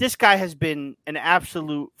 This guy has been an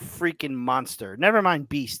absolute freaking monster. Never mind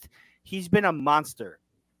beast. He's been a monster.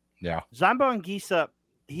 Yeah. Zambo Anguissa,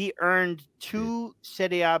 he earned 2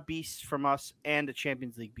 Serie A beasts from us and a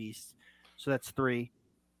Champions League beast. So that's 3.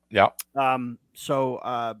 Yeah.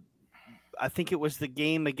 I think it was the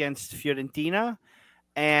game against Fiorentina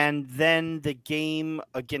and then the game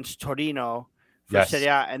against Torino for Yes. Serie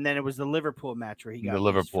A, and then it was the Liverpool match where he got The beast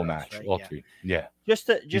Liverpool for us, match, right? all Yeah. three. Yeah. Just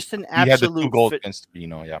an He had the 2 absolute goals against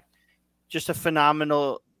Torino, yeah. just a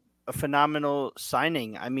phenomenal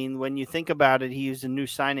signing. I mean, when you think about it, he was a new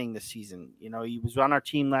signing this season. You know, he was on our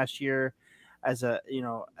team last year as a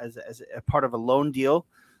part of a loan deal.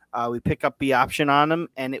 We pick up the option on him,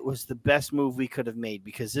 and it was the best move we could have made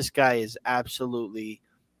because this guy is absolutely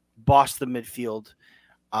bossed the midfield.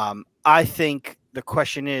 I think the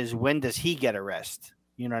question is, when does he get a rest?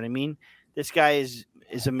 You know what I mean? This guy is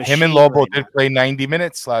a machine. Him and Lobo right did now. play 90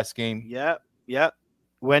 minutes last game. Yep.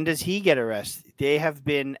 When does he get a rest? They have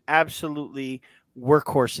been absolutely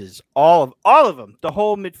workhorses. All of them, the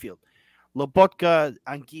whole midfield. Lobotka,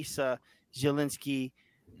 Anguissa, Zielinski.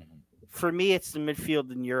 For me, it's the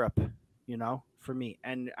midfield in Europe, you know, for me.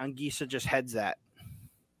 And Anguissa just heads that.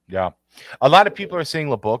 Yeah. A lot of people are saying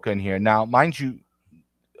Lobotka in here. Now, mind you,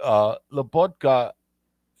 Lobotka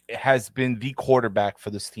has been the quarterback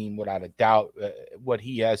for this team without a doubt. What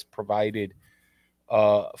he has provided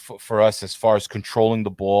for us as far as controlling the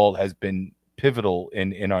ball has been pivotal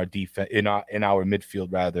in our defense, in our midfield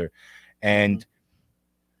rather. And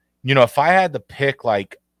you know, if I had to pick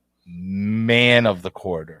like man of the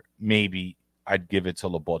quarter, maybe I'd give it to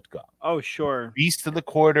Lobotka. Oh, sure. Beast of the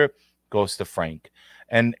quarter goes to Frank.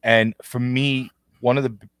 And for me, one of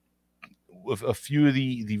a few of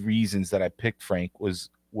the reasons that I picked Frank was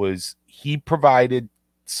he provided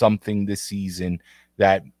something this season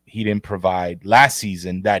that he didn't provide last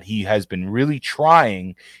season, that he has been really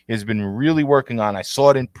trying, has been really working on. I saw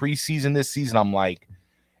it in preseason this season. I'm like,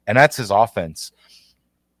 and that's his offense.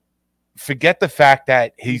 Forget the fact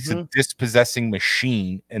that he's a dispossessing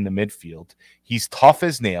machine in the midfield. He's tough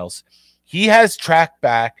as nails. He has tracked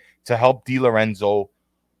back to help Di Lorenzo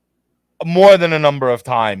more than a number of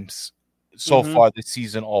times so far this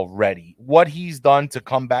season already. What he's done to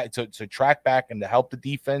come back, to track back and to help the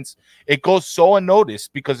defense, it goes so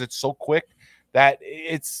unnoticed because it's so quick that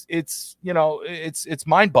it's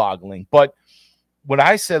mind-boggling. But what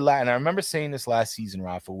I said, and I remember saying this last season,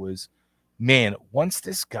 Rafa, was, man, once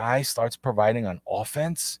this guy starts providing on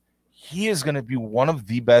offense, he is going to be one of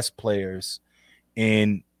the best players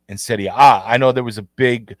in Serie A. I know there was a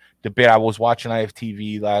big debate. I was watching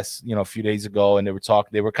IFTV a few days ago, and they were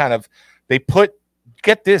talking. They put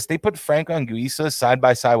Frank Anguissa side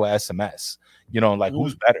by side with SMS.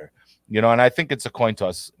 Who's better? And I think it's a coin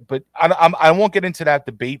toss. But I won't get into that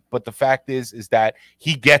debate. But the fact is that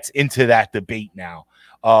he gets into that debate now.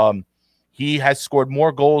 He has scored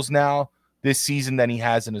more goals now this season than he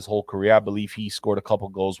has in his whole career. I believe he scored a couple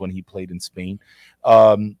goals when he played in Spain.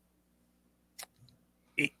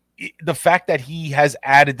 The fact that he has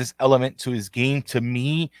added this element to his game, to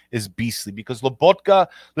me, is beastly, because Lobotka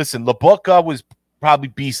was probably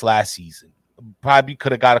beast last season. Probably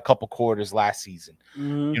could have got a couple quarters last season.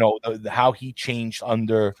 How he changed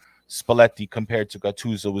under Spalletti compared to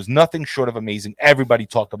Gattuso was nothing short of amazing. Everybody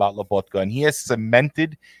talked about Lobotka, and he has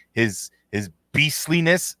cemented his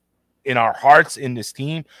beastliness in our hearts in this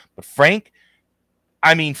team. But Frank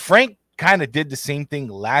kind of did the same thing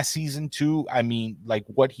last season too. I mean, like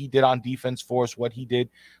what he did on defense for us, what he did,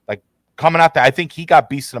 like coming out there. I think he got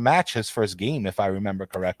beast of the match his first game, if I remember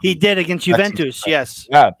correctly. He did against Juventus, yes.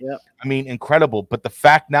 Yeah. I mean, incredible. But the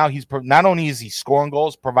fact now he's not only is he scoring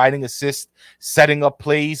goals, providing assists, setting up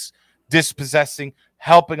plays, dispossessing,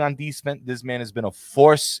 helping on defense. This man has been a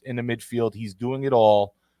force in the midfield. He's doing it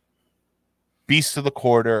all. Beast of the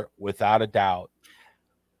quarter, without a doubt.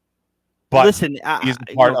 But listen, he's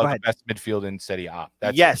part of the best midfield in Serie A.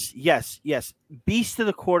 Yes. Beast of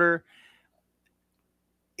the quarter.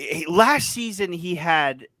 Last season, he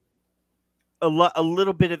had a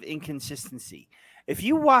little bit of inconsistency. If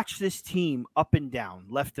you watch this team up and down,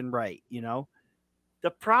 left and right,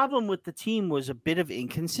 the problem with the team was a bit of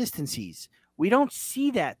inconsistencies. We don't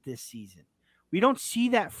see that this season. We don't see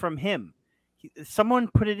that from him. Someone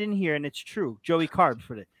put it in here, and it's true. Joey Carbs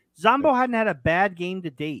put it. Zambo hadn't had a bad game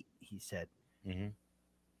to date, he said. And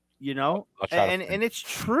it's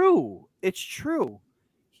true. It's true.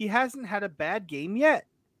 He hasn't had a bad game yet.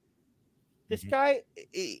 This guy,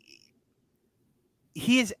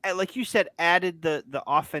 he is, like you said, added the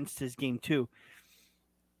offense to his game too.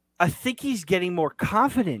 I think he's getting more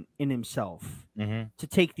confident in himself to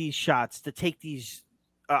take these shots, to take these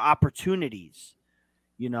opportunities,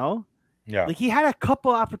 Yeah. Like he had a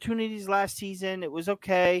couple opportunities last season. It was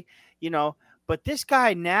okay, but this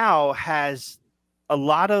guy now has a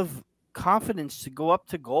lot of confidence to go up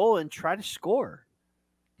to goal and try to score.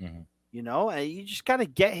 And you just got to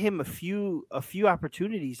get him a few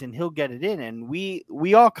opportunities and he'll get it in. And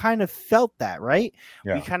we all kind of felt that, right?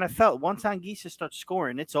 Yeah. We kind of felt once Anguissa starts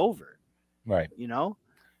scoring, it's over. Right.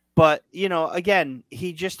 But again,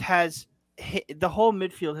 he just has the whole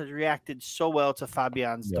midfield has reacted so well to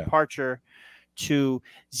Fabian's departure, to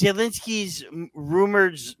Zielinski's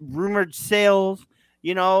rumored sales.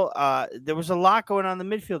 There was a lot going on in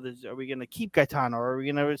the midfield. Are we going to keep Gaetano? Or are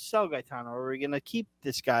we going to sell Gaetano? Or are we going to keep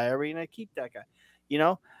this guy? Are we going to keep that guy?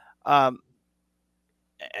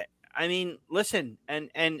 I mean, listen,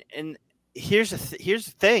 and here's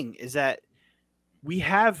the thing is that we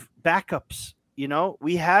have backups.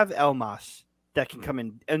 We have Elmas that can come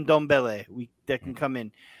in, and Dombele that can come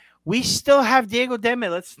in. We still have Diego Demme.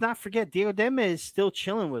 Let's not forget Diego Demme is still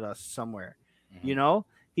chilling with us somewhere.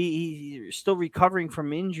 He's still recovering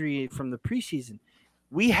from injury from the preseason.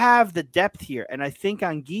 We have the depth here, and I think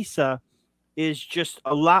Anguissa is just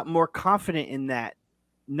a lot more confident in that,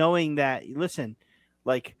 knowing that, listen,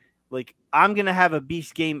 like I'm gonna have a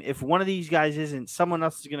beast game. If one of these guys isn't, someone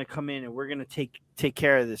else is gonna come in, and we're gonna take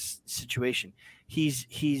care of this situation.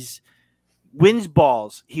 He's wins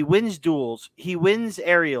balls, he wins duels, he wins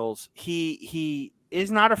aerials. He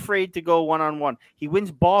is not afraid to go one-on-one. He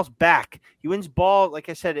wins balls back. He wins like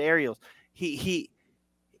I said, aerials. He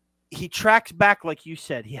tracks back, like you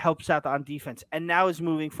said. He helps out on defense, and now is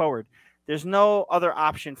moving forward. There's no other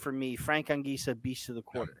option for me. Frank Anguissa, beast of the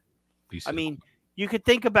quarter. I mean, you could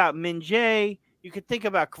think about Min-jae. You could think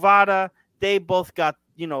about Kvara. They both got,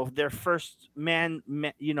 their first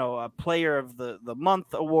player of the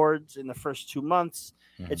month awards in the first 2 months.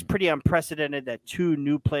 Mm-hmm. It's pretty unprecedented that 2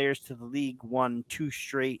 new players to the league won 2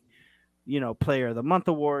 straight, player of the month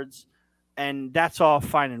awards. And that's all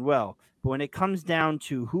fine and well. But when it comes down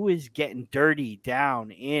to who is getting dirty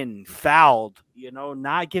down in, fouled,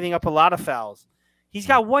 not giving up a lot of fouls, he's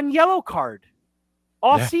got 1 yellow card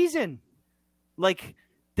all season. Like,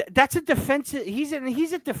 that's a defensive. He's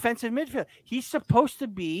a defensive midfielder. He's supposed to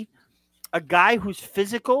be a guy who's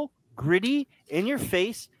physical, gritty, in your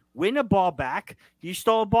face, win a ball back. You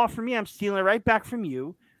stole a ball from me, I'm stealing it right back from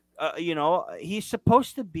you. He's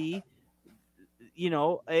supposed to be,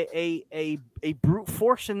 a brute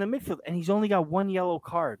force in the midfield, and he's only got 1 yellow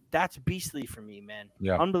card. That's beastly for me, man.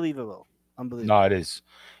 Yeah, unbelievable. No, it is.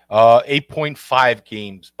 8.5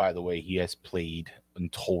 games, by the way, he has played in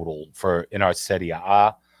total in our Serie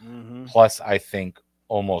A. Mm-hmm. Plus, I think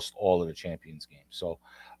almost all of the Champions games. So,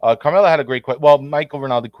 Carmelo had a great question. Well, Michael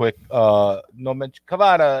Ronaldo, quick. No mention.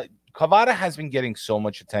 Kvara has been getting so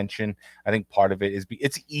much attention. I think part of it is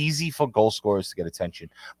it's easy for goal scorers to get attention,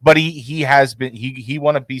 but he has been he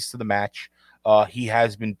won a beast of the match. He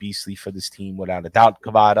has been beastly for this team without a doubt,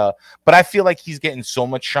 Kvara. But I feel like he's getting so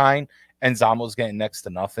much shine, and Zamo's getting next to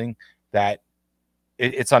nothing that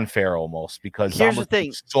it's unfair almost, because here's the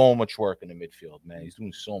thing: so much work in the midfield, man. He's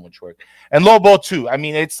doing so much work, and Lobo too. I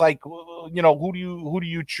mean, it's like, who do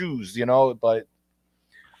you choose? But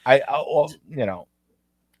I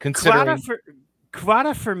considering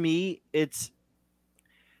Kvara for me,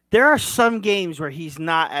 there are some games where he's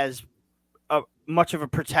not as much of a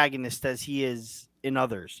protagonist as he is in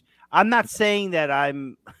others. I'm not saying that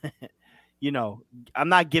I'm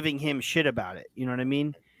not giving him shit about it. You know what I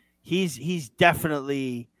mean? He's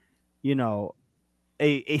definitely,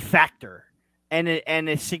 a factor and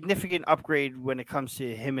a significant upgrade when it comes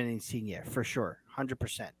to him and Insigne, for sure,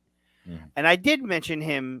 100%. Mm. And I did mention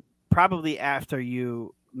him probably after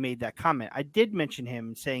you made that comment. I did mention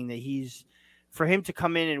him, saying that for him to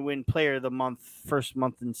come in and win Player of the Month, first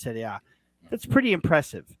month in Serie A, that's pretty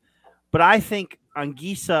impressive. But I think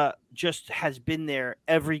Anguissa just has been there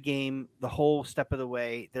every game, the whole step of the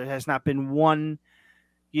way. There has not been one.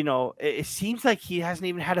 It seems like he hasn't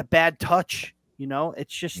even had a bad touch.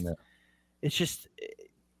 It's just,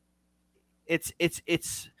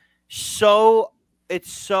 it's so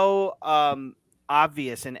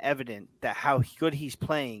obvious and evident that how good he's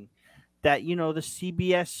playing, that the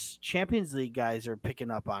CBS Champions League guys are picking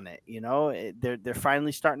up on it. They're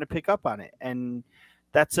finally starting to pick up on it, and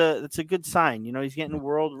that's a good sign. He's getting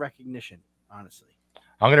world recognition. Honestly,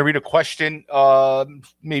 I'm gonna read a question.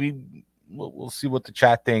 Maybe. We'll see what the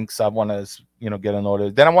chat thinks. I want to, get an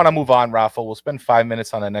order. Then I want to move on, Rafa. We'll spend 5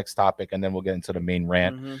 minutes on the next topic, and then we'll get into the main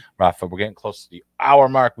rant. Mm-hmm. Rafa, we're getting close to the hour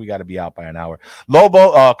mark. We got to be out by an hour.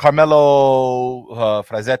 Lobo, Carmelo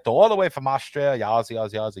Frazetto, all the way from Austria,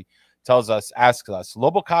 Yazi, asks us,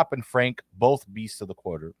 Lobo Cop and Frank, both beasts of the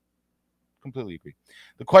quarter. Completely agree.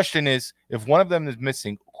 The question is, if one of them is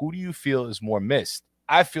missing, who do you feel is more missed?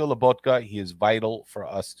 I feel Lobotka. He is vital for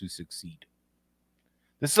us to succeed.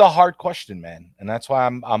 This is a hard question, man, and that's why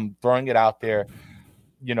I'm throwing it out there.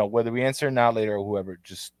 Whether we answer it now, later, or whoever,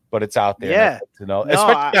 but it's out there. Yeah, to know,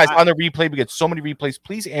 especially guys on the replay. We get so many replays.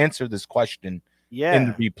 Please answer this question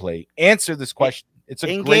in the replay. Answer this question. It's a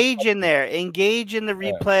engage in there. Engage in the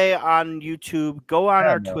replay on YouTube. Go on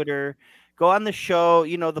our Twitter. Go on the show.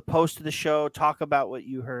 The post of the show. Talk about what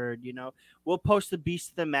you heard. We'll post the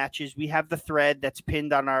Beast of the Matches. We have the thread that's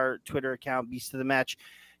pinned on our Twitter account, Beast of the Match.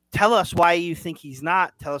 Tell us why you think he's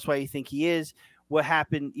not. Tell us why you think he is. What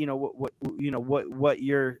happened? What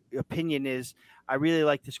your opinion is. I really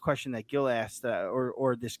like this question that Gil asked,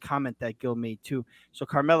 or this comment that Gil made too. So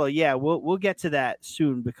Carmelo, yeah, we'll get to that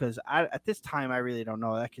soon because at this time I really don't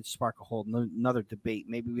know. That could spark a whole another debate.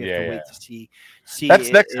 Maybe we have to wait to see. That's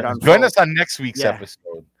next. Join us on next week's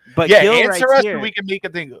episode. But Gil answer us so we can make a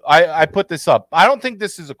thing. I put this up. I don't think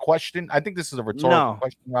this is a question. I think this is a rhetorical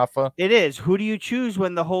question, Rafa. It is. Who do you choose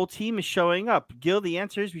when the whole team is showing up? Gil, the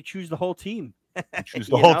answer is we choose the whole team. Choose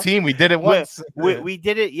the whole team. We did it once. We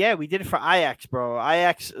did it. Yeah, we did it for Ajax, bro.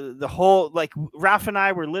 Ajax, the whole Ralph and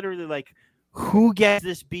I were literally like, who gets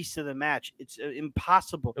this Beast of the Match? It's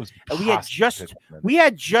impossible. And we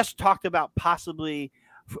had just talked about possibly.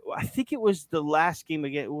 I think it was the last game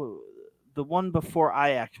again, the one before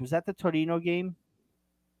Ajax. Was that the Torino game?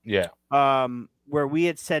 Yeah. Where we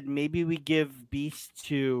had said maybe we give Beast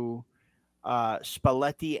to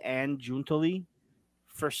Spalletti and Giuntoli.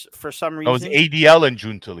 For some reason, it was ADL and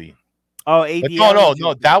Giuntoli. Oh, ADL.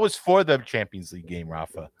 No. That was for the Champions League game,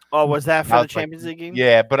 Rafa. Oh, was that for the Champions League game?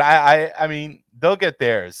 Yeah, but I mean, they'll get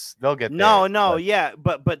theirs. They'll get theirs. Yeah,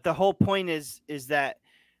 but the whole point is that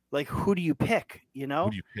who do you pick? Who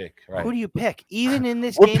do you pick? Right. Who do you pick? Even in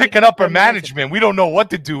this, we're picking up our management. We don't know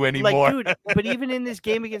what to do anymore. Dude, but even in this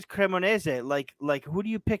game against Cremonese, who do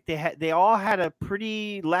you pick? They all had a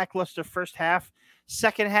pretty lackluster first half.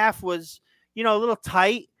 Second half was. A little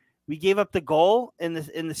tight. We gave up the goal in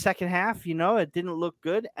the second half. It didn't look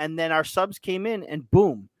good. And then our subs came in and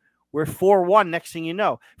boom, we're 4-1. Next thing you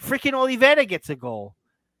know, freaking Oliveira gets a goal.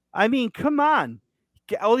 I mean, come on.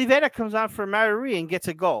 Oliveira comes on for Mariri and gets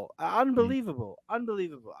a goal. Unbelievable.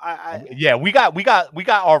 We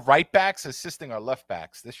got our right backs assisting our left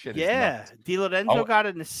backs. This shit is nuts. Di Lorenzo got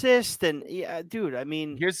an assist and dude, I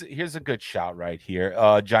mean, here's a good shout right here.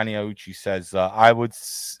 Johnny Aucci says I would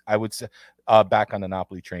say back on the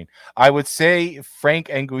Napoli train. I would say Frank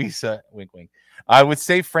Anguissa, wink wink. I would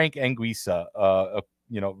say Frank Anguissa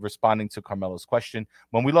responding to Carmelo's question.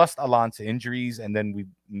 When we lost Alan to injuries and then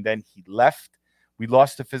he left, we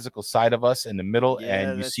lost the physical side of us in the middle,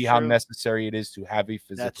 and you see how necessary it is to have a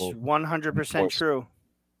physical. That's 100% true.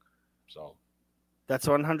 So that's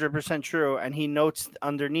 100% true. And he notes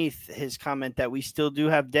underneath his comment that we still do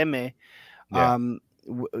have Deme,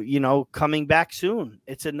 coming back soon.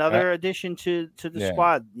 It's another addition to the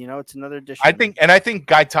squad. It's another addition. I think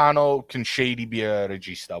Gaetano can shady be a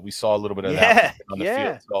regista. We saw a little bit of that on the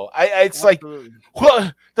field. So it's absolutely.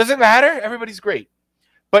 Does it matter? Everybody's great.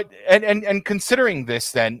 But and considering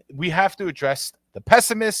this, then we have to address the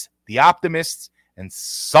pessimists, the optimists, and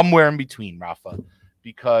somewhere in between, Rafa,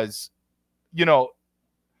 because I'll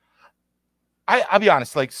be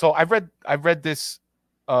honest. So I read this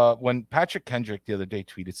when Patrick Kendrick the other day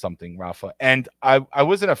tweeted something, Rafa, and I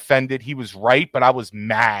wasn't offended. He was right, but I was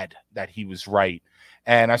mad that he was right,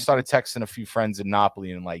 and I started texting a few friends in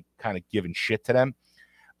Napoli and kind of giving shit to them.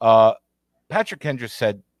 Patrick Kendrick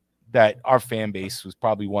said that our fan base was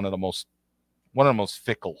probably one of the most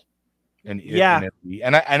fickle in Italy.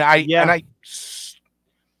 And I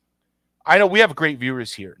know we have great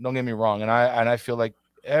viewers here. Don't get me wrong. And I feel like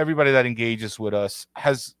everybody that engages with us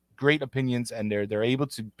has great opinions and they're able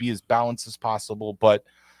to be as balanced as possible. But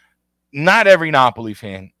not every Napoli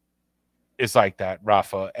fan is like that,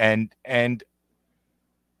 Rafa. And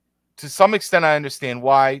to some extent, I understand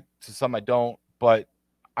why. To some, I don't. But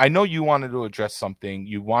I know you wanted to address something.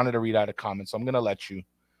 You wanted to read out a comment, so I'm going to let you.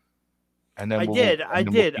 And then I did.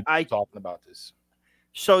 We'll keep talking about this.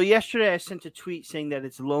 So yesterday I sent a tweet saying that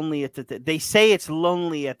it's lonely at they say it's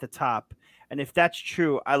lonely at the top, and if that's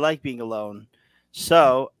true, I like being alone.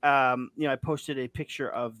 So, I posted a picture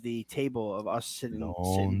of the table of us sitting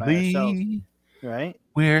by ourselves. Right?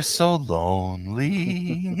 We're so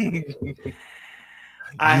lonely.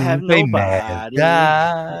 I have nobody.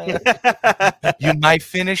 You might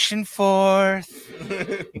finish in fourth.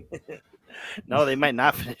 No, they might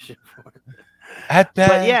not finish in fourth. At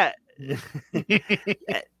best. But yeah,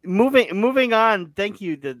 moving on. Thank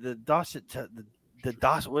you. The docile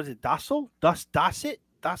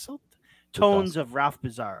tones of Ralph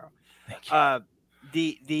Pizarro. Thank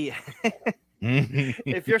you.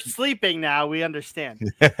 If you're sleeping now, we understand.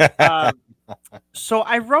 So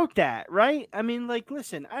I wrote that, right? I mean,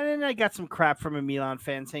 listen, I got some crap from a Milan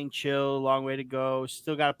fan saying chill, long way to go.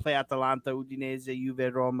 Still got to play Atalanta, Udinese,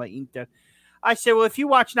 Juve, Roma, Inter. I said, well, if you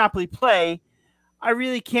watch Napoli play, I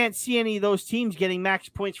really can't see any of those teams getting max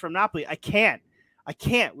points from Napoli. I can't.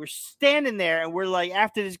 We're standing there and we're like,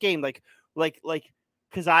 after this game,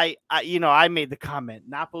 because I made the comment,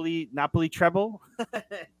 Napoli treble.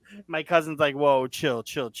 My cousin's like, whoa, chill.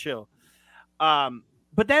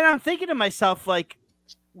 But then I'm thinking to myself, like,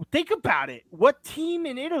 think about it. What team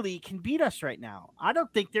in Italy can beat us right now? I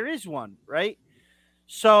don't think there is one, right?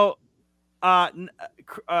 So,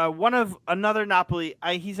 one of another Napoli.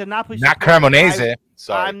 He's a Napoli. Not supporter. Cremonese.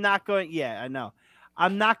 Sorry. I'm not going. Yeah, I know.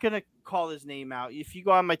 I'm not going to call his name out. If you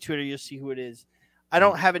go on my Twitter, you'll see who it is. I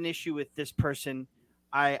don't have an issue with this person.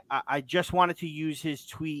 I just wanted to use his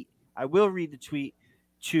tweet. I will read the tweet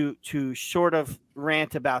to sort of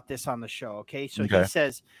rant about this on the show. Okay, so he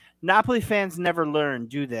says, Napoli fans never learn,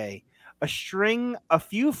 do they? A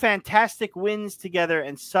few fantastic wins together,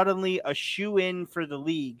 and suddenly a shoe-in for the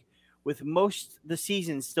league, with most the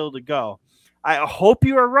season still to go. I hope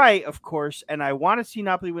you are right, of course, and I want to see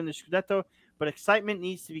Napoli win the Scudetto, but excitement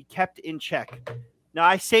needs to be kept in check. Now,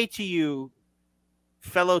 I say to you,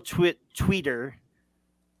 fellow tweeter,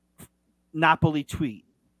 Napoli tweet,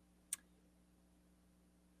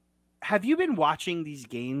 have you been watching these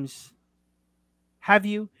games? Have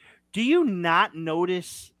you? Do you not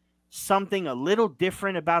notice something a little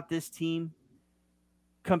different about this team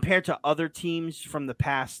compared to other teams from the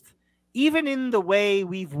past? Even in the way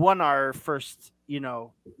we've won our first,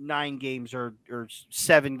 9 games or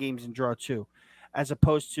 7 games and draw 2, as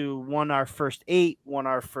opposed to won our first 8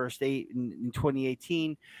 in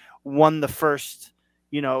 2018, won the first,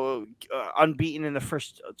 unbeaten in the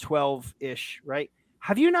first 12-ish, right?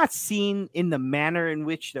 Have you not seen in the manner in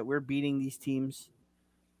which that we're beating these teams?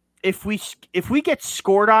 If we get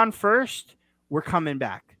scored on first, we're coming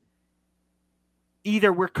back.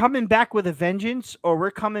 Either we're coming back with a vengeance, or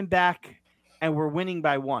we're coming back and we're winning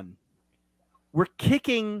by 1. We're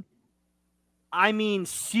kicking,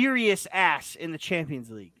 serious ass in the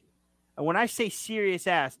Champions League. And when I say serious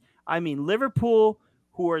ass, I mean Liverpool,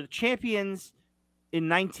 who are the champions in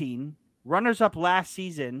 19, runners-up last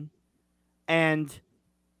season, and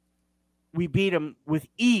we beat them with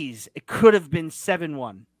ease. It could have been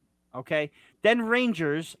 7-1. Okay. Then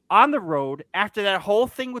Rangers on the road, after that whole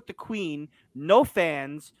thing with the Queen, no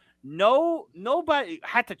fans, nobody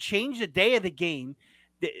had to change the day of the game.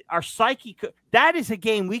 Our psyche that is a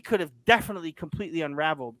game we could have definitely completely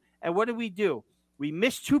unraveled. And what did we do? We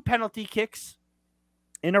missed 2 penalty kicks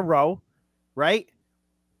in a row, right?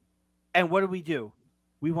 And what did we do?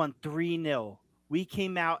 We won 3-0. We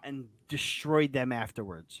came out and destroyed them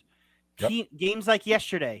afterwards. Yep. Games like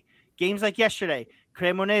yesterday,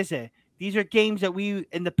 Cremonese, these are games that we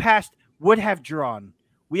in the past would have drawn.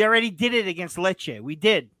 We already did it against Lecce. We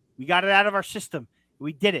did. We got it out of our system.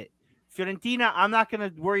 We did it. Fiorentina, I'm not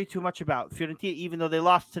going to worry too much about. Fiorentina, even though they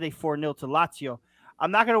lost today 4-0 to Lazio,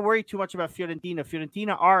 I'm not going to worry too much about Fiorentina.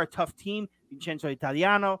 Fiorentina are a tough team. Vincenzo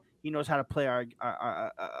Italiano, he knows how to play our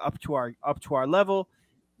up to our level.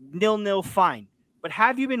 0-0, fine. But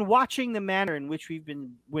have you been watching the manner in which we've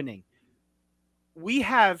been winning? We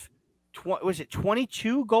have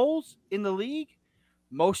 22 goals in the league?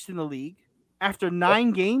 Most in the league. After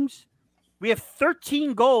 9 games, we have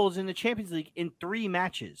 13 goals in the Champions League in 3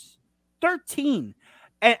 matches. 13.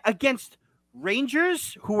 And against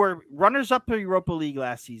Rangers, who were runners-up in Europa League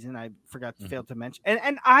last season. I forgot to fail to mention.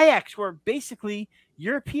 And Ajax, who are basically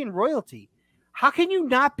European royalty. How can you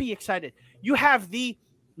not be excited? You have the...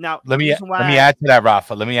 Now, let me add to that,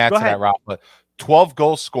 Rafa. 12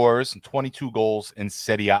 goal scorers and 22 goals in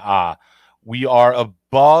Serie A. We are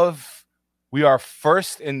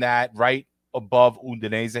first in that, right above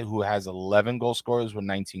Udinese, who has 11 goal scorers with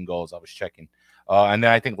 19 goals. I was checking. And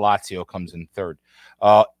then I think Lazio comes in third.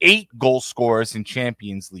 8 goal scorers in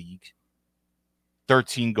Champions League,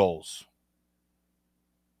 13 goals.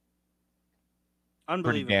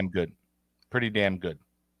 Unbelievable. Pretty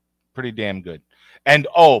damn good. And,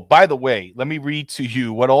 oh, by the way, let me read to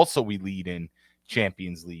you what also we lead in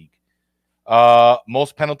Champions League.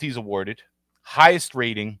 Most penalties awarded, highest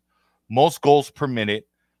rating, most goals per minute,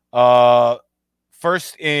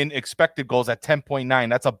 first in expected goals at 10.9.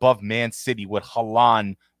 That's above Man City with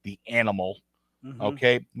Haaland, the animal. Mm-hmm.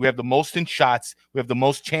 Okay, we have the most in shots, we have the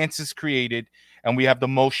most chances created, and we have the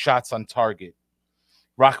most shots on target.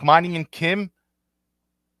 Rachmani and Kim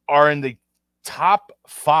are in the top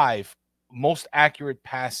 5 most accurate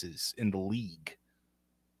passes in the league.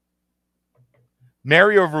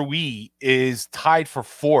 Mario Rui is tied for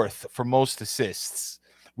 4th for most assists.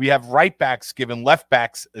 We have right backs giving left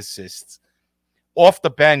backs assists. Off the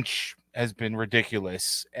bench has been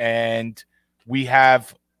ridiculous. And we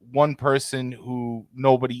have one person who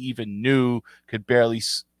nobody even knew could barely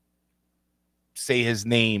say his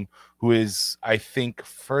name, who is, I think,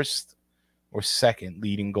 first or second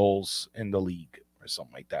leading goals in the league or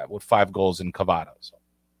something like that, with 5 goals in Cavada. So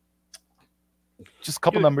just a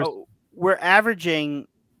couple numbers. We're averaging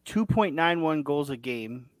 2.91 goals a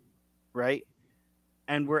game, right?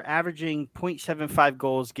 And we're averaging 0.75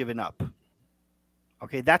 goals given up.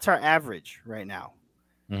 Okay, that's our average right now.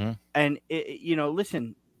 Mm-hmm. And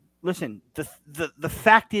listen. The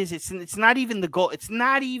fact is, it's not even the goal. It's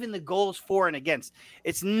not even the goals for and against.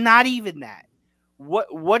 It's not even that.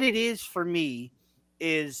 What it is for me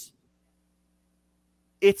is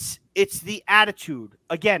it's the attitude.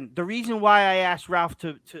 Again, the reason why I asked Ralph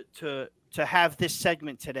to have this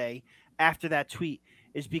segment today after that tweet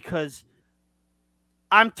is because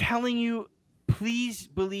I'm telling you, please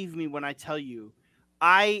believe me when I tell you,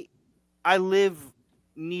 I live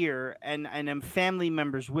near and am family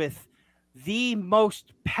members with the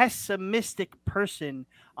most pessimistic person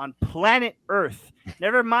on planet Earth.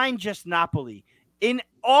 Never mind just Napoli. In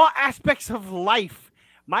all aspects of life,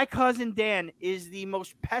 my cousin Dan is the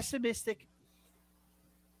most pessimistic.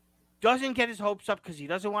 Doesn't get his hopes up because he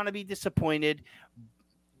doesn't want to be disappointed.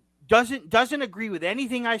 Doesn't agree with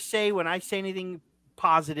anything I say when I say anything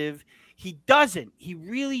positive. He doesn't. He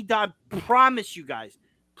really does. Promise you guys.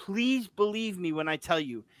 Please believe me when I tell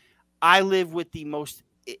you, I live with the most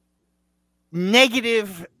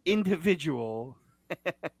negative individual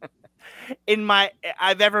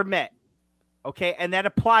I've ever met. Okay, and that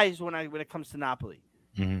applies when it comes to Napoli.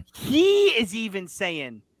 Mm-hmm. He is even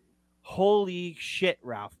saying, "Holy shit,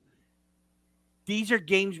 Ralph! These are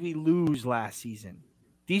games we lose last season.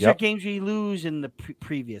 These are games we lose in the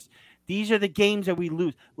previous. These are the games that we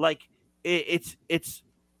lose. Like it's."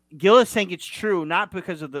 Gil is saying it's true, not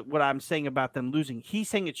because of what I'm saying about them losing. He's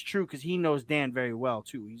saying it's true because he knows Dan very well,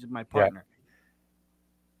 too. He's my partner.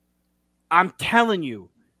 Yeah. I'm telling you,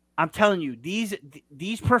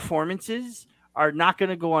 these performances are not going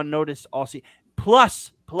to go unnoticed all season.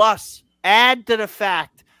 Plus, add to the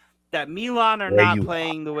fact that Milan are not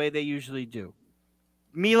playing the way they usually do.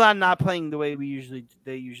 Milan not playing the way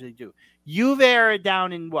they usually do. Juve are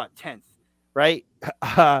down in what, 10th, right?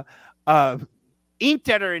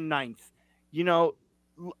 Inter are in 9th.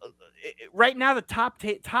 Right now the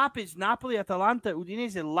top is Napoli, Atalanta,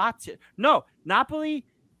 Udinese, Lazio. No, Napoli.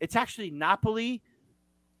 It's actually Napoli,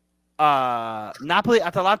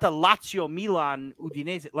 Atalanta, Lazio, Milan,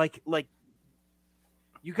 Udinese. Like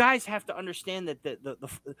you guys have to understand that the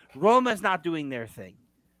Roma's not doing their thing.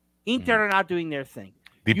 Inter are not doing their thing.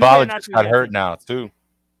 Dybala just got hurt now too.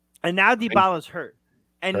 And now Dybala's hurt.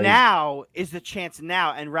 And now is the chance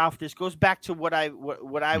now. And Ralph, this goes back to what I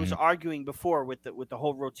was arguing before with the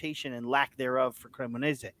whole rotation and lack thereof for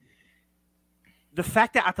Cremonese. The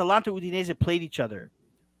fact that Atalanta and Udinese played each other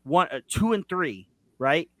 2 and 3,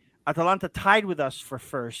 right? Atalanta tied with us for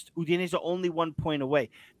first. Udinese only 1 point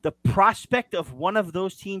away. The prospect of one of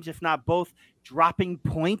those teams, if not both, dropping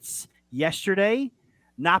points yesterday,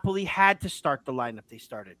 Napoli had to start the lineup they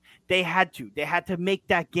started. They had to make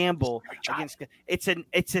that gamble against.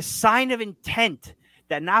 It's a sign of intent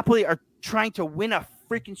that Napoli are trying to win a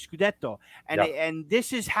freaking Scudetto, and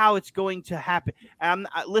this is how it's going to happen.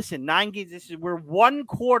 Listen, 9 games. We're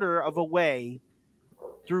 1/4 of a way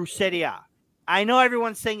through Serie A. I know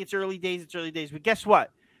everyone's saying it's early days, but guess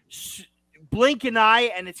what? Blink an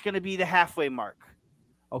eye, and it's going to be the halfway mark.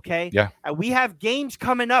 Okay. Yeah. And we have games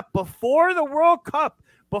coming up before the World Cup.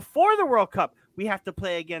 We have to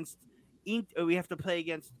play against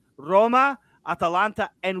Roma, Atalanta,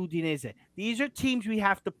 and Udinese. These are teams we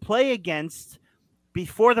have to play against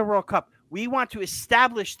before the World Cup. We want to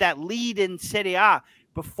establish that lead in Serie A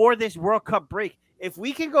before this World Cup break. If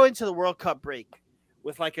we can go into the World Cup break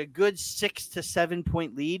with like a good 6 to 7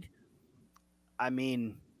 point lead, I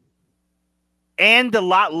mean, and a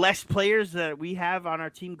lot less players that we have on our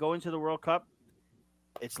team going to the World Cup,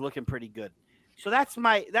 it's looking pretty good. So that's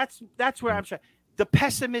where I'm trying. The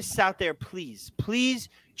pessimists out there, please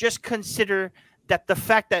just consider that the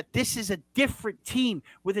fact that this is a different team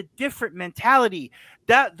with a different mentality.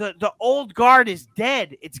 That the old guard is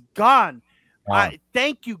dead. It's gone.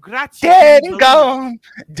 Thank you. Grazie. Dead and gone.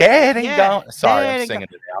 Sorry, I'm singing it.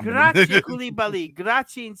 Grazie Koulibaly.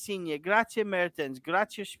 Grazie Insigne. Grazie Mertens.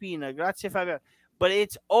 Grazie Spina. Grazie Fabio. But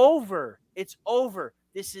it's over. It's over.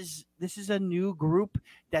 This is a new group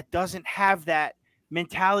that doesn't have that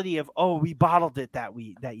mentality of, oh, we bottled it that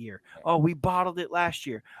year. Oh, we bottled it last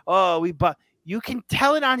year. Oh, you can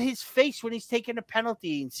tell it on his face when he's taking a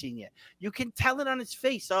penalty, Insigne. You can tell it on his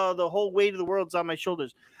face. Oh, the whole weight of the world's on my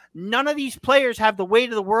shoulders. None of these players have the weight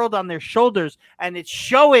of the world on their shoulders, and it's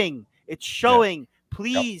showing. It's showing. Yep.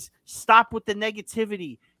 Please stop with the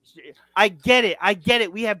negativity. I get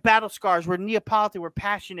it. We have battle scars. We're Neapolitan. We're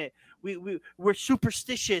passionate. We're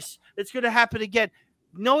superstitious. It's going to happen again.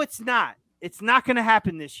 No, it's not. It's not going to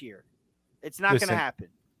happen this year. It's not going to happen.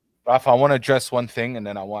 Rafa, I want to address one thing, and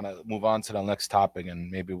then I want to move on to the next topic,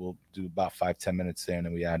 and maybe we'll do about 5-10 minutes there, and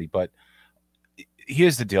then we out. But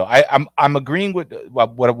here's the deal. I'm agreeing with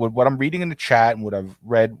what I'm reading in the chat and what I've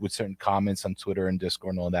read with certain comments on Twitter and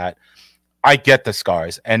Discord and all that. I get the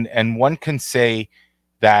scars, and one can say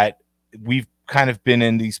that we've kind of been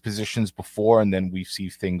in these positions before, and then we see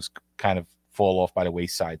things kind of fall off by the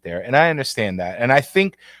wayside there. And I understand that. And I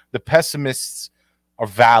think the pessimists are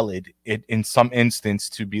valid in some instance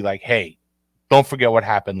to be like, hey, don't forget what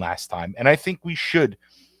happened last time. And I think we should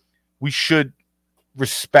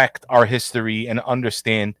respect our history and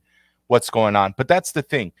understand what's going on. But that's the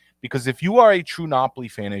thing, because if you are a true Napoli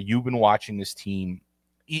fan and you've been watching this team,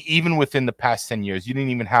 even within the past 10 years, you didn't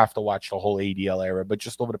even have to watch the whole ADL era, but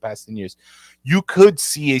just over the past 10 years, you could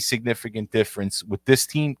see a significant difference with this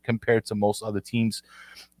team compared to most other teams.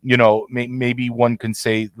 You know, maybe one can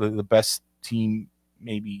say the best team,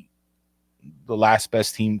 maybe the last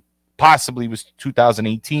best team possibly was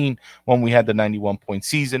 2018 when we had the 91-point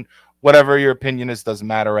season. Whatever your opinion is, doesn't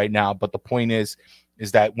matter right now. But the point is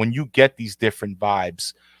that when you get these different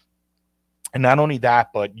vibes, and not only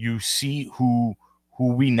that, but you see who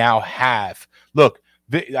we now have. Look,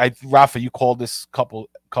 Rafa, you called this couple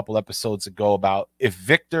episodes ago about if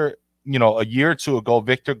Victor, a year or two ago,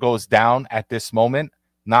 Victor goes down at this moment,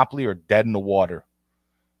 Napoli are dead in the water.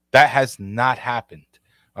 That has not happened.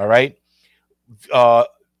 All right.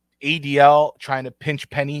 ADL trying to pinch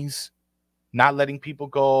pennies, not letting people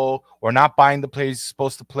go or not buying the players he's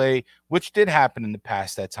supposed to play, which did happen in the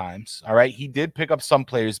past at times. All right. He did pick up some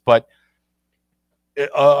players, but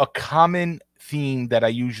a common theme that I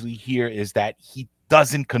usually hear is that he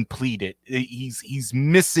doesn't complete it. He's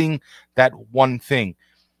missing that one thing.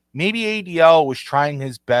 Maybe ADL was trying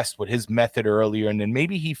his best with his method earlier, and then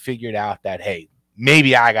maybe he figured out that, hey,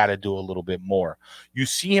 maybe I got to do a little bit more. You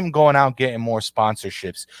see him going out getting more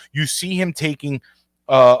sponsorships. You see him taking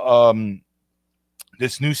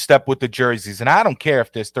this new step with the jerseys. And I don't care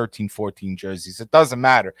if there's 13, 14 jerseys. It doesn't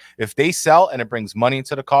matter. If they sell and it brings money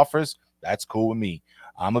into the coffers, that's cool with me.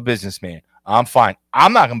 I'm a businessman. I'm fine.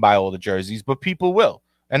 I'm not going to buy all the jerseys, but people will.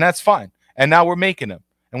 And that's fine. And now we're making them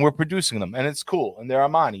and we're producing them and it's cool. And they're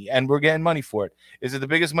Armani and we're getting money for it. Is it the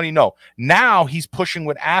biggest money? No. Now he's pushing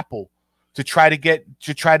with Apple to try to get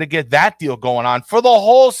that deal going on for the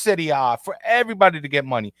whole Serie A, for everybody to get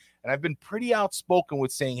money. And I've been pretty outspoken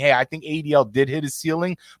with saying, hey, I think ADL did hit his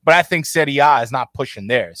ceiling, but I think Serie A is not pushing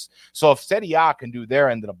theirs. So if Serie A can do their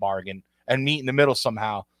end of the bargain and meet in the middle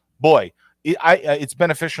somehow, boy, it's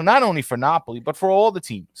beneficial not only for Napoli, but for all the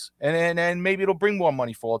teams. And maybe it'll bring more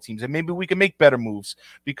money for all teams. And maybe we can make better moves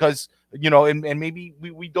because, and maybe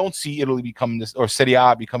we don't see Italy becoming this, or Serie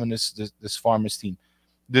A becoming this farmers team,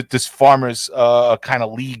 this farmers kind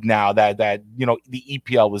of league now that the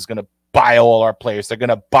EPL was going to buy all our players. They're going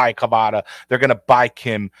to buy Cavada. They're going to buy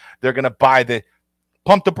Kim. They're going to buy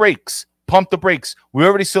pump the brakes. We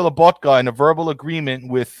already still a Botka in a verbal agreement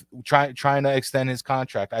with trying to extend his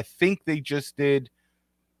contract. I think they just did.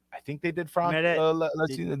 They did Frank.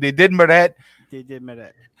 They did Meret. They did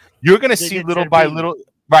Meret. You're going to see little by little.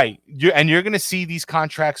 Right. You're going to see these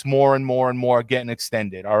contracts more and more and more getting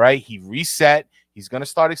extended. All right. He reset. He's going to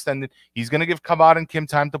start extending. He's going to give Cavada and Kim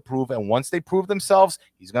time to prove. And once they prove themselves,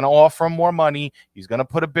 he's going to offer them more money. He's going to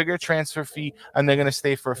put a bigger transfer fee, and they're going to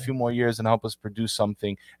stay for a few more years and help us produce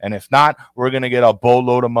something. And if not, we're going to get a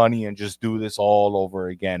boatload of money and just do this all over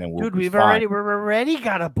again. And we're already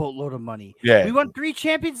got a boatload of money. Yeah. We won 3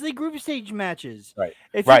 Champions League group stage matches. Right.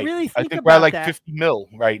 If you really think I think about we're like that, 50 mil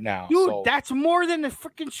right now. Dude, that's more than the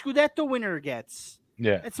freaking Scudetto winner gets.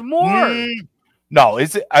 Yeah. It's more. No,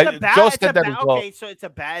 is it? Joe said that as well. Okay, so it's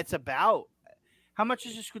about. How much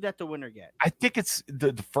does the Scudetto winner get? I think it's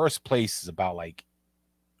the first place is about like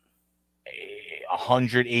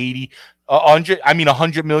 180,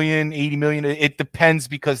 100 million, 80 million. It depends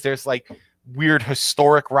because there's like weird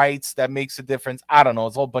historic rights that makes a difference. I don't know.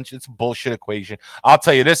 It's a whole bunch. It's a bullshit equation. I'll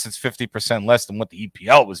tell you this: it's 50% less than what the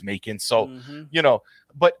EPL was making. So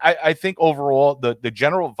but I think overall the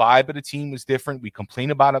general vibe of the team was different. We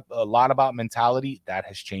complain about a lot about mentality. That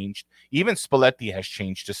has changed. Even Spalletti has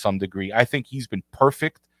changed to some degree. I think he's been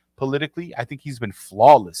perfect politically. I think he's been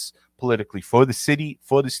flawless politically for the city,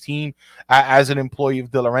 for this team. As an employee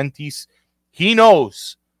of De Laurentiis, he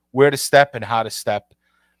knows where to step and how to step.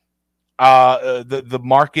 The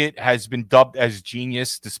market has been dubbed as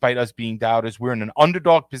genius despite us being doubters. We're in an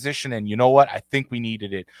underdog position, and you know what? I think we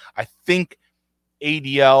needed it. I think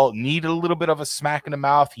ADL needed a little bit of a smack in the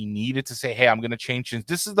mouth. He needed to say, hey, I'm going to change things.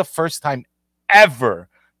 This is the first time ever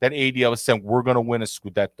that ADL has said, we're going to win a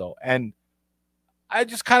Scudetto. And I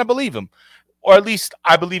just kind of believe him. Or at least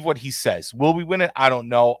I believe what he says. Will we win it? I don't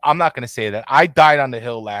know. I'm not going to say that. I died on the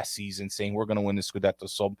hill last season saying we're going to win the Scudetto.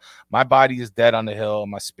 So my body is dead on the hill.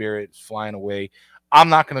 My spirit is flying away. I'm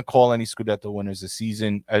not going to call any Scudetto winners this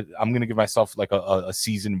season. I'm going to give myself like a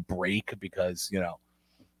season break because, you know,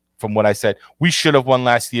 from what I said, we should have won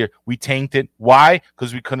last year. We tanked it. Why?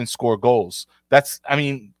 Because we couldn't score goals.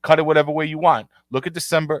 Cut it whatever way you want. Look at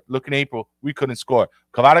December. Look at April. We couldn't score.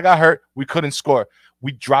 Cavada got hurt. We couldn't score.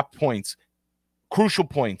 We dropped points. Crucial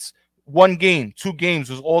points. 1 game, 2 games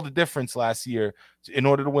was all the difference last year in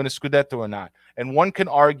order to win a Scudetto or not. And one can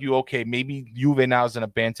argue, okay, maybe Juve now is in a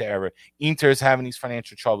Banta era. Inter is having these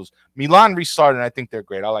financial troubles. Milan restarted, and I think they're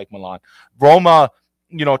great. I like Milan. Roma,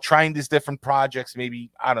 you know, trying these different projects.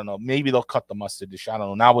 Maybe, I don't know, maybe they'll cut the mustard dish. I don't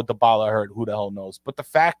know. Now with Dybala hurt, who the hell knows? But the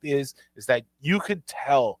fact is that you could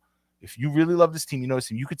tell, if you really love this team, you know this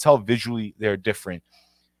team, you could tell visually they're different.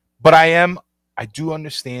 But I do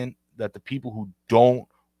understand that the people who don't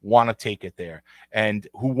want to take it there and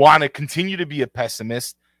who want to continue to be a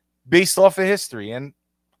pessimist based off of history. And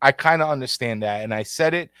I kind of understand that. And I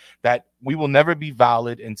said it, that we will never be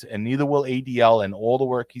valid, and neither will ADL and all the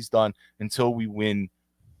work he's done until we win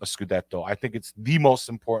a Scudetto. I think it's the most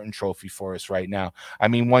important trophy for us right now. I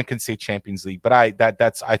mean, one can say Champions League, but I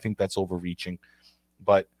think that's overreaching.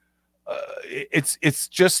 But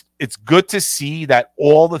it's good to see that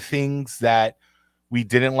all the things that we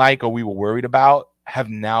didn't like or we were worried about have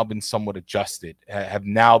now been somewhat adjusted, have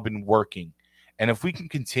now been working. And if we can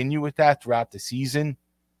continue with that throughout the season,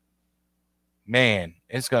 man,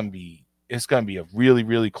 it's gonna be a really,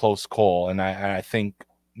 really close call. And I think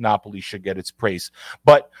Napoli should get its praise.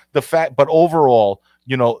 But overall,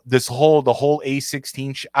 you know, the whole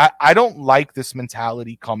A16, I don't like this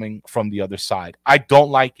mentality coming from the other side. I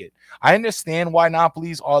don't like it. I understand why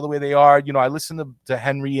Napoli's are the way they are. You know, I listen to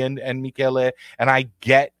Henry and Michele, and I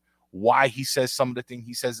get why he says some of the things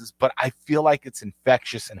he says, but I feel like it's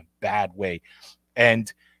infectious in a bad way.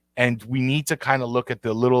 And we need to kind of look at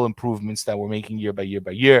the little improvements that we're making year by year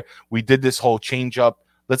by year. We did this whole change up.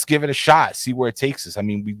 Let's give it a shot, see where it takes us. I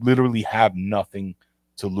mean, we literally have nothing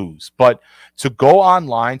to lose. But to go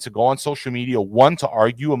online, to go on social media, one, to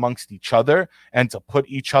argue amongst each other and to put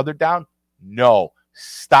each other down, no.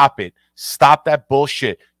 Stop it. Stop that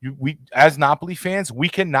bullshit. We, as Napoli fans, we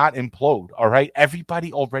cannot implode, all right?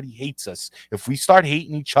 Everybody already hates us. If we start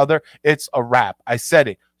hating each other, it's a wrap. I said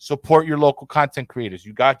it. Support your local content creators.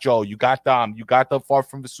 You got Joe, you got Dom, you got the Far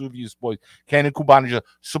From Vesuvius boys, Ken and Kubanija.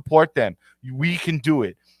 Support them. We can do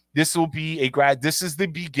it. This will be this is the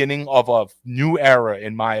beginning of a new era,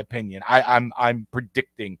 in my opinion. I'm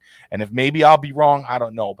predicting, and if maybe I'll be wrong, I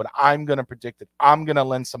don't know, but I'm gonna predict it. I'm gonna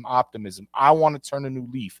lend some optimism. I want to turn a new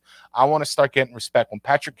leaf. I want to start getting respect. When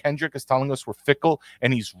Patrick Kendrick is telling us we're fickle,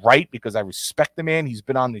 and he's right, because I respect the man. He's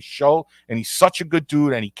been on this show, and he's such a good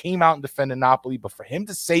dude, and he came out and defended Napoli. But for him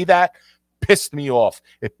to say that pissed me off.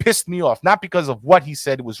 It pissed me off, not because of what he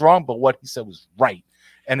said was wrong, but what he said was right.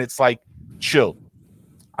 And it's like, chill.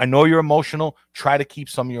 I know you're emotional. Try to keep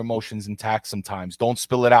some of your emotions intact sometimes. Don't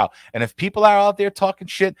spill it out. And if people are out there talking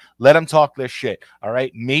shit, let them talk their shit. All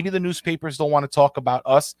right. Maybe the newspapers don't want to talk about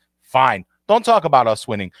us. Fine. Don't talk about us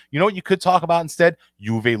winning. You know what you could talk about instead?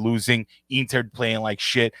 Juve losing, Inter playing like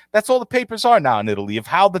shit. That's all the papers are now in Italy, of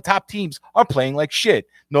how the top teams are playing like shit.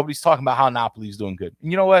 Nobody's talking about how Napoli's doing good.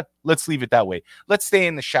 And you know what? Let's leave it that way. Let's stay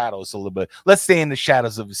in the shadows a little bit. Let's stay in the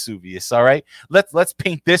shadows of Vesuvius, all right? Let's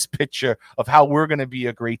paint this picture of how we're going to be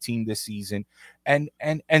a great team this season and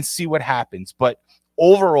see what happens. But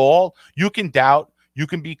overall, you can doubt, you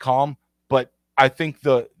can be calm, but I think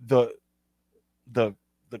the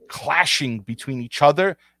clashing between each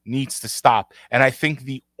other needs to stop. And I think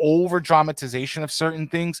the over dramatization of certain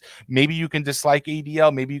things, maybe you can dislike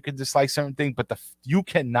ADL, maybe you can dislike certain things, but you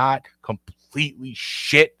cannot completely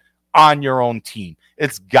shit on your own team.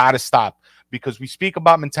 It's got to stop, because we speak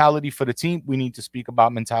about mentality for the team. We need to speak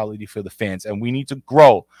about mentality for the fans, and we need to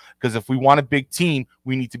grow, because if we want a big team,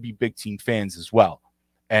 we need to be big team fans as well.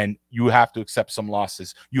 And you have to accept some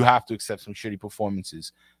losses. You have to accept some shitty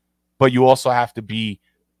performances, but you also have to be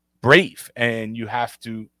brave, and you have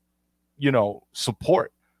to,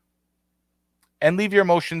 support and leave your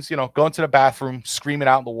emotions, go into the bathroom, scream it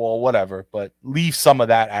out in the wall, whatever, but leave some of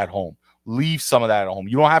that at home. Leave some of that at home.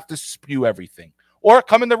 You don't have to spew everything, or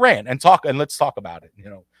come in the rant and talk, and let's talk about it,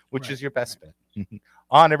 which is your best bet.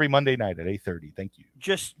 On every Monday night at 8:30. Thank you.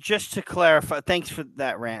 Just to clarify, thanks for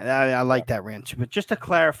that rant. I like that rant too, but just to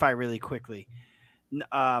clarify really quickly,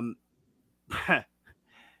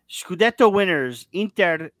 Scudetto winners,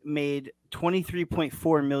 Inter made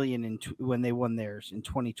 23.4 million when they won theirs in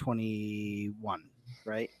 2021,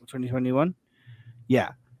 right? 2021? Yeah.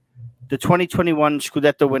 The 2021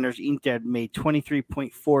 Scudetto winners, Inter, made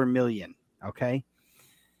 23.4 million, okay?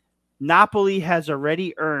 Napoli has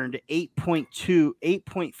already earned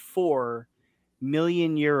 8.4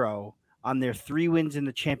 million euro on their 3 wins in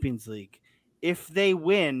the Champions League. If they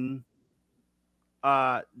win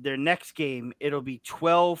their next game, it'll be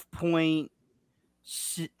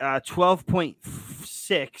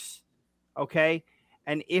 12.6, okay?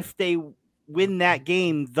 And if they win that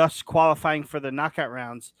game, thus qualifying for the knockout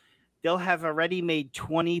rounds, they'll have already made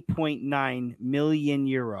 20.9 million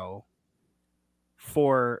euro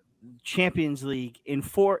for Champions League in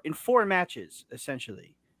four matches,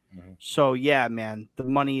 essentially. Mm-hmm. So yeah, man, the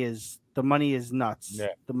money is nuts. Yeah.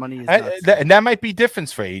 The money is nuts. And that might be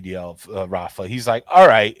difference for ADL, Rafa. He's like, all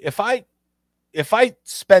right, if I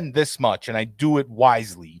spend this much and I do it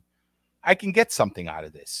wisely, I can get something out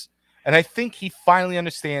of this. And I think he finally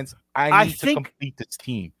understands I need to complete this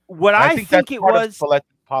team. What I think it was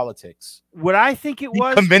politics. What I think it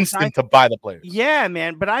was convinced him to buy the players. Yeah,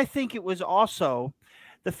 man. But I think it was also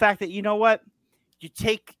the fact that, you know what? You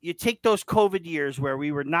take those COVID years where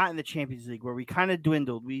we were not in the Champions League, where we kind of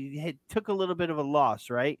dwindled. We took a little bit of a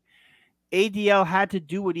loss, right? ADL had to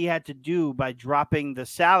do what he had to do by dropping the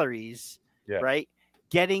salaries, right?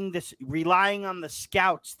 Getting this, relying on the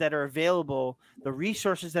scouts that are available, the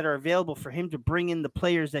resources that are available for him to bring in the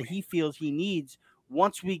players that he feels he needs.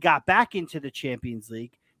 Once we got back into the Champions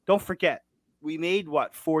League, don't forget, we made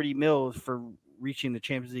 40 mil for reaching the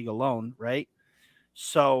Champions League alone, right?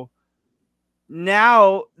 So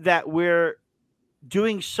now that we're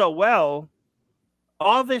doing so well,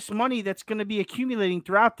 all this money that's going to be accumulating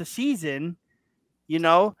throughout the season, you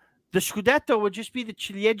know, the Scudetto would just be the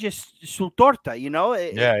ciliegia sul torta, you know?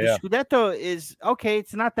 The Scudetto is, okay,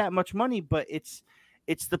 it's not that much money, but it's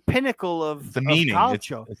the pinnacle of the meaning. It's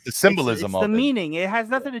the symbolism of it. It's the meaning. It has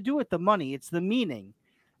nothing to do with the money. It's the meaning.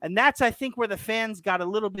 And that's, I think, where the fans got a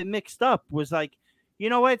little bit mixed up, was like, you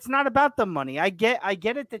know what? It's not about the money. I get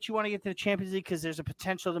it that you want to get to the Champions League because there's a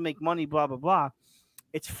potential to make money, blah, blah, blah.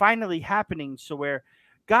 It's finally happening. So where,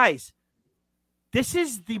 guys, this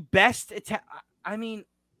is the best. I mean,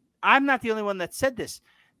 I'm not the only one that said this.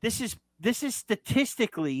 This is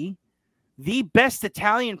statistically the best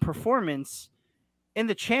Italian performance in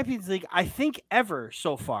the Champions League, I think, ever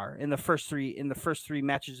so far in the first three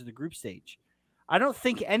matches of the group stage. I don't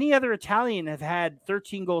think any other Italian have had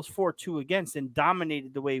 13 goals for, 2 against, and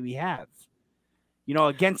dominated the way we have, you know,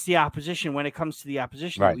 against the opposition when it comes to the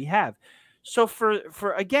opposition that we have. So for the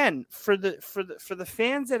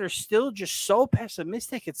fans that are still just so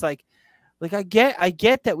pessimistic, it's like I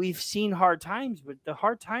get that we've seen hard times, but the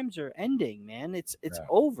hard times are ending, man. It's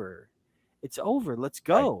over. It's over. Let's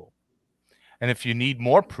go. Right. And if you need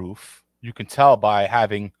more proof, you can tell by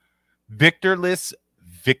having victorless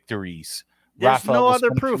victories. There's no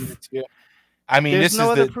other proof. I mean, this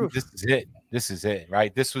is it. This is it,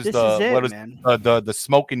 right? This was the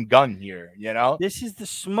smoking gun here, you know? This is the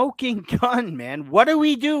smoking gun, man. What do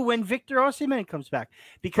we do when Victor Osimhen comes back?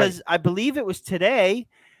 Because I believe it was today,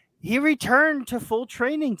 he returned to full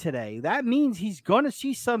training today. That means he's going to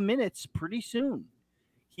see some minutes pretty soon.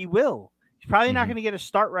 He will. He's probably not going to get a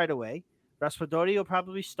start right away. Raspadori will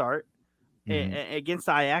probably start against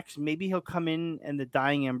Ajax. Maybe he'll come in and the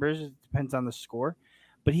dying embers. It depends on the score.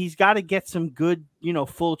 But he's got to get some good, you know,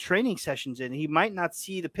 full training sessions in. He might not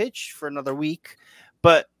see the pitch for another week,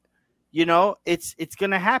 but, you know, it's going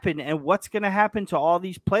to happen. And what's going to happen to all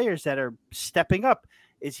these players that are stepping up?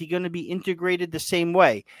 Is he going to be integrated the same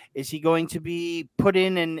way? Is he going to be put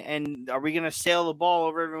in and are we going to sail the ball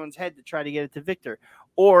over everyone's head to try to get it to Victor?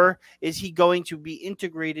 Or is he going to be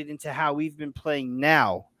integrated into how we've been playing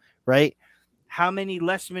now, right? How many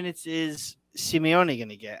less minutes is Simeone going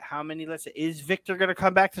to get? How many less is Victor going to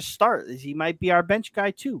come back to start? He might be our bench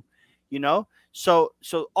guy too, you know? So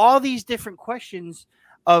all these different questions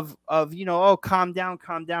of, you know, oh, calm down.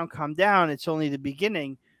 It's only the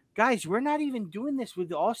beginning. Guys, we're not even doing this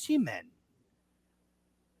with Osimhen.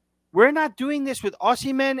 We're not doing this with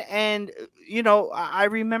Osimhen. And, you know, I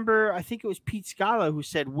remember, I think it was Pete Scala who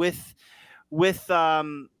said with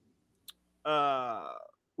Keylor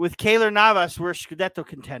Navas, we're a Scudetto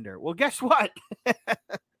contender. Well, guess what?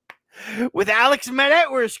 With Alex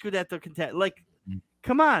Meret, we're a Scudetto contender. Like,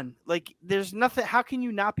 come on. Like, there's nothing. How can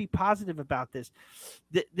you not be positive about this?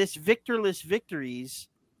 This victorless victories,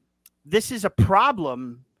 this is a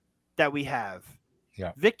problem that we have.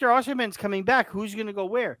 Yeah. Victor Osimhen's coming back. Who's going to go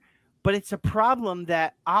where? But it's a problem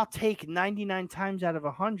that I'll take 99 times out of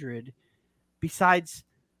 100 besides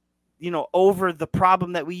over the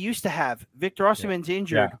problem that we used to have. Victor Osimhen's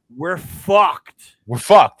injured. Yeah. We're fucked. We're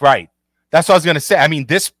fucked, right? That's what I was going to say. I mean,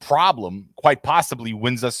 this problem quite possibly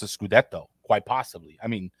wins us a Scudetto, quite possibly. I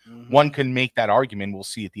mean, one can make that argument. We'll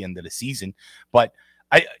see at the end of the season. But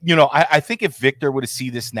I think if Victor were to see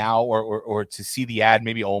this now or to see the ad,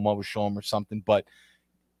 maybe Oma would show him or something, but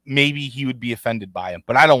maybe he would be offended by it.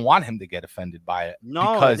 But I don't want him to get offended by it.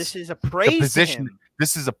 No, because this is a praise position. to him.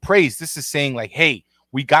 This is a praise. This is saying like, hey,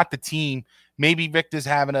 we got the team. Maybe Victor's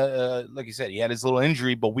having like you said, he had his little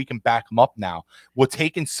injury, but we can back him up now. We're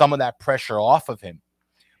taking some of that pressure off of him.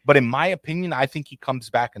 But in my opinion, I think he comes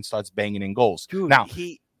back and starts banging in goals. Dude, now,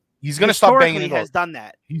 he's going to start banging in goals. Has done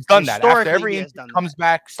that. He's done that. After every injury comes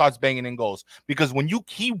back, starts banging in goals. Because when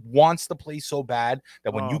he wants to play so bad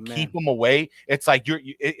that when keep him away, it's like you're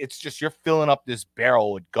filling up this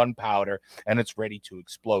barrel with gunpowder and it's ready to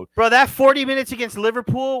explode. Bro, that 40 minutes against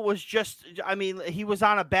Liverpool was just, I mean, he was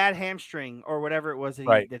on a bad hamstring or whatever it was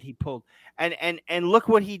that he pulled. And look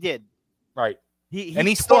what he did. Right.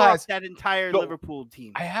 He still has that entire Liverpool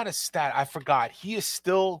team. I had a stat. I forgot. He is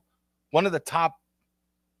still one of the top.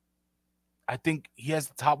 I think he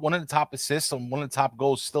has one of the top assists and one of the top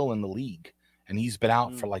goals still in the league. And he's been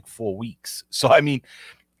out for like 4 weeks. So, I mean,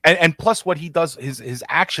 and plus what he does, his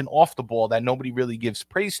action off the ball that nobody really gives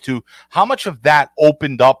praise to, how much of that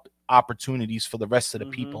opened up opportunities for the rest of the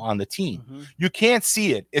people on the team? You can't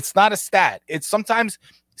see it. It's not a stat. It's sometimes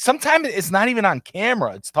it's not even on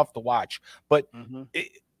camera. It's tough to watch, but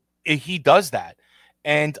he does that.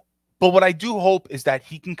 But what I do hope is that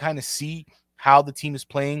he can kind of see how the team is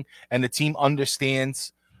playing and the team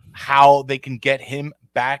understands how they can get him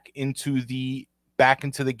back into the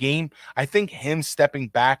game. I think him stepping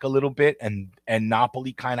back a little bit and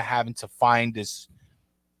Napoli kind of having to find this,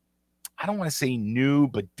 I don't want to say new,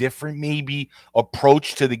 but different maybe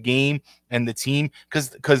approach to the game and the team.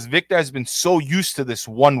 Because Victor has been so used to this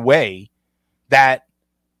one way that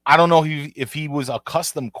I don't know if he was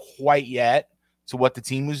accustomed quite yet to what the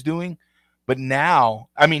team was doing. But now,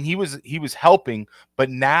 I mean, he was helping, but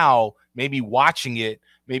now maybe watching it,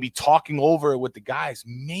 maybe talking over it with the guys,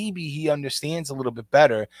 maybe he understands a little bit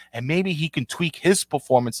better and maybe he can tweak his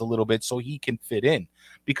performance a little bit so he can fit in.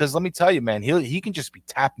 Because let me tell you, man, he can just be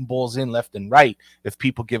tapping balls in left and right if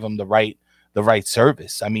people give him the right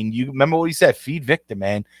service. I mean, you remember what he said, feed Victor,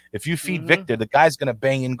 man. If you feed Victor, the guy's going to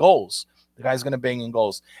bang in goals. And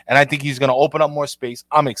I think he's going to open up more space.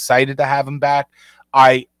 I'm excited to have him back.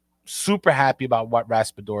 I super happy about what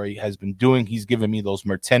Raspadori has been doing. He's giving me those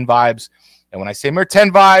Mertens vibes. And when I say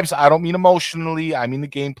Mertens vibes, I don't mean emotionally. I mean the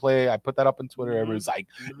gameplay. I put that up on Twitter. Everyone's like,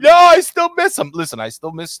 no, I still miss him. Listen, I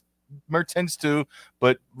still miss Mertens too.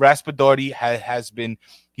 But Raspadori has been,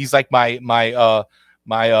 he's like my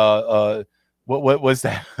what was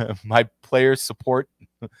that? My player support,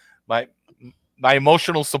 my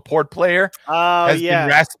emotional support player has been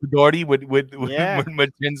Raspadori with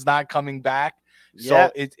Mertens not coming back.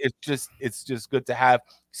 So it's just good to have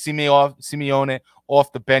Simeone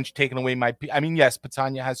off the bench, taking away yes,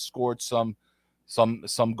 Petagna has scored some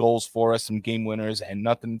goals for us, some game winners, and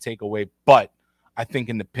nothing to take away. But I think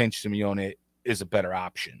in the pinch, Simeone is a better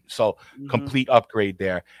option. So complete upgrade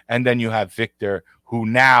there. And then you have Victor, who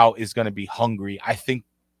now is going to be hungry. I think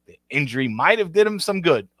the injury might have did him some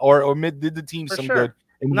good, or did the team some good.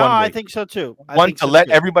 I think so too.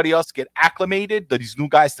 Let everybody else get acclimated, these new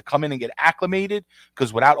guys to come in and get acclimated,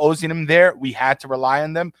 because without Osimhen there, we had to rely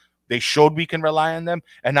on them. They showed we can rely on them,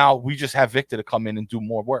 and now we just have Victor to come in and do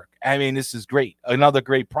more work. I mean, this is great. Another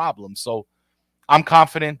great problem. So I'm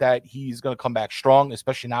confident that he's going to come back strong,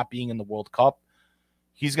 especially not being in the World Cup.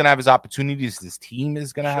 He's going to have his opportunities. This team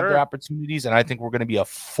is going to have their opportunities, and I think we're going to be a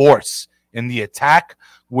force in the attack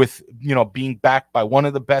with, being backed by one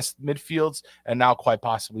of the best midfields and now quite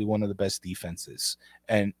possibly one of the best defenses.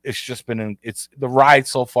 And it's just been, the ride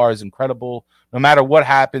so far is incredible. No matter what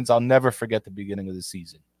happens, I'll never forget the beginning of the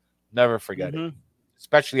season. Never forget it,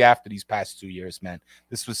 especially after these past 2 years, man.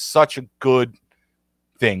 This was such a good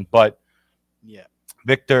thing. But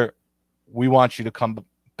Victor, we want you to come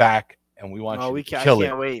back and we want you to kill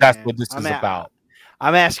it. Wait, That's man. what this is about.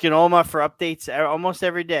 I'm asking Oma for updates almost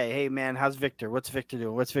every day. Hey, man, how's Victor? What's Victor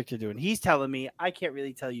doing? He's telling me. I can't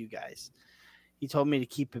really tell you guys. He told me to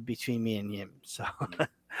keep it between me and him. So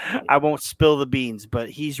I won't spill the beans, but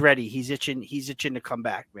he's ready. He's itching to come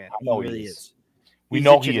back, man. He really is. We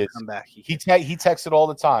know he is. Come back. He texted all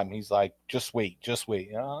the time. He's like, just wait.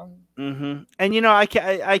 And I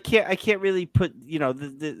can't really put.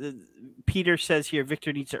 The Peter says here,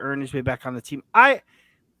 Victor needs to earn his way back on the team.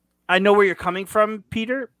 I know where you're coming from,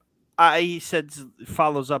 Peter. He said,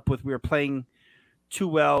 follows up with, we were playing too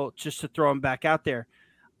well just to throw him back out there.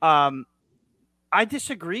 I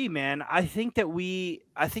disagree, man. I think that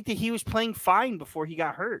he was playing fine before he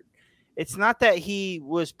got hurt. It's not that he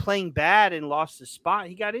was playing bad and lost his spot.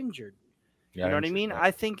 He got injured. You know what I mean?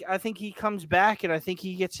 I think he comes back, and I think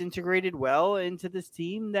he gets integrated well into this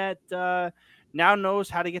team that now knows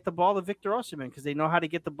how to get the ball to Victor Osimhen, because they know how to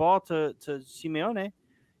get the ball to Simeone.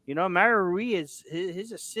 You know, Mario Ruiz,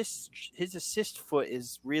 his assist foot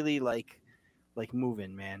is really like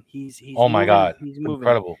moving, man. He's oh my God, he's moving.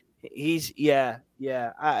 Incredible. He's he's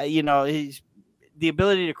the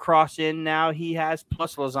ability to cross in now. He has,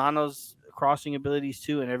 plus Lozano's crossing abilities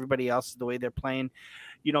too, and everybody else, the way they're playing.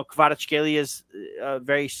 You know, Kvaratskhelia is a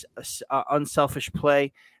very unselfish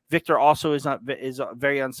play. Victor also is a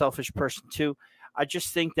very unselfish person too. I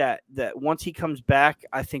just think that once he comes back,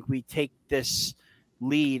 I think we take this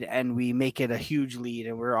lead and we make it a huge lead,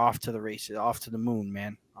 and we're off to the races, off to the moon,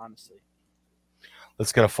 man. Honestly.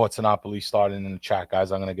 Let's get a Forza started in the chat,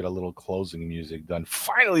 guys. I'm going to get a little closing music done.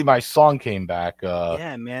 Finally, my song came back.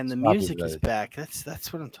 Yeah, man, the music is back. That's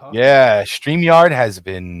what I'm talking about. Yeah, StreamYard has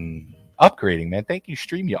been upgrading, man. Thank you,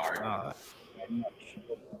 StreamYard.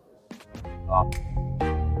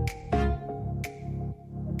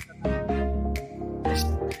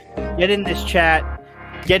 Get in this chat.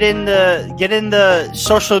 Get in the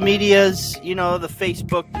social medias, you know, the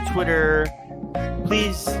Facebook, the Twitter.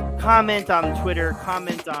 Please comment on Twitter,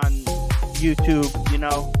 comment on YouTube, you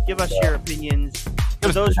know, give us your opinions. For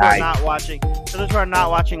those who are not watching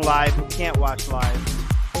live, who can't watch live,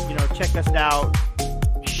 you know, check us out,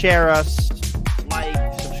 share us,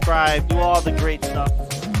 like, subscribe, do all the great stuff.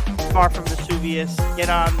 Far from Vesuvius, get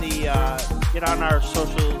on our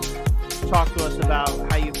socials, talk to us about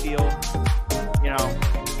how you feel, you know.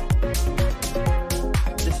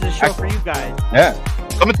 This is a show for you guys. Yeah.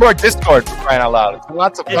 Come into our Discord, for crying out loud. It's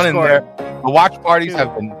lots of fun in there. The watch parties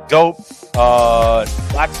have been dope.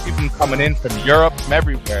 Lots of people coming in from Europe, from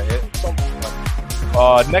everywhere. It's so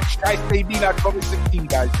fun. Next Strike maybe October 16,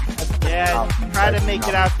 guys. Yeah, try to make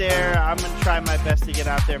it out there. I'm going to try my best to get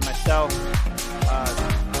out there myself.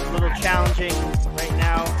 A little challenging right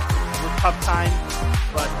now. A little tough time.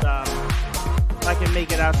 But if I can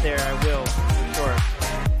make it out there, I will, for sure.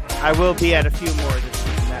 I will be at a few more this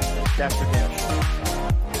season. That's for damn sure.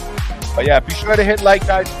 But yeah, be sure to hit like,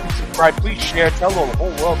 guys. Please subscribe. Please share. Tell the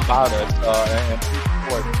whole world about us. And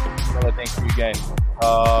please support. Thank you again.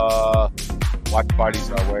 Watch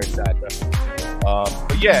parties are where it's at.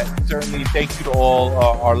 But yeah, certainly thank you to all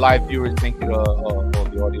our live viewers. Thank you to all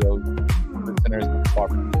the audio listeners of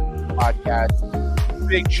the podcast.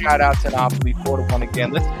 Big shout out to Napoli, 4-1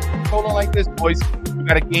 again. Let's hold on like this, boys. We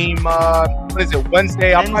got a game. What is it?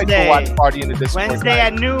 Wednesday. I'll probably go watch party in the Discord. Wednesday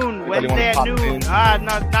at noon. Wednesday at noon. Not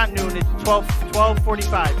noon. It's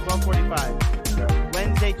 12:45. 12:45.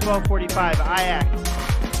 Wednesday 12:45.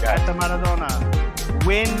 Ajax at the Maradona.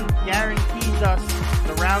 Win guarantees us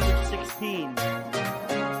the round of 16.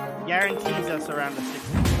 Guarantees us a round of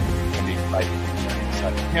 16.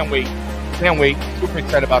 Can't wait. Super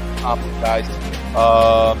excited about the conference, guys.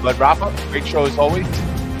 But Rafa, great show as always.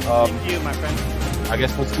 Thank you, my friend. I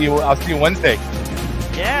guess I'll see you Wednesday.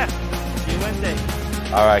 Yeah, see you Wednesday.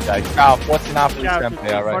 All right, guys. Ciao. Forza Napoli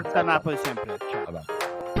sempre. All right. Forza Napoli sempre. Ciao. Bye-bye.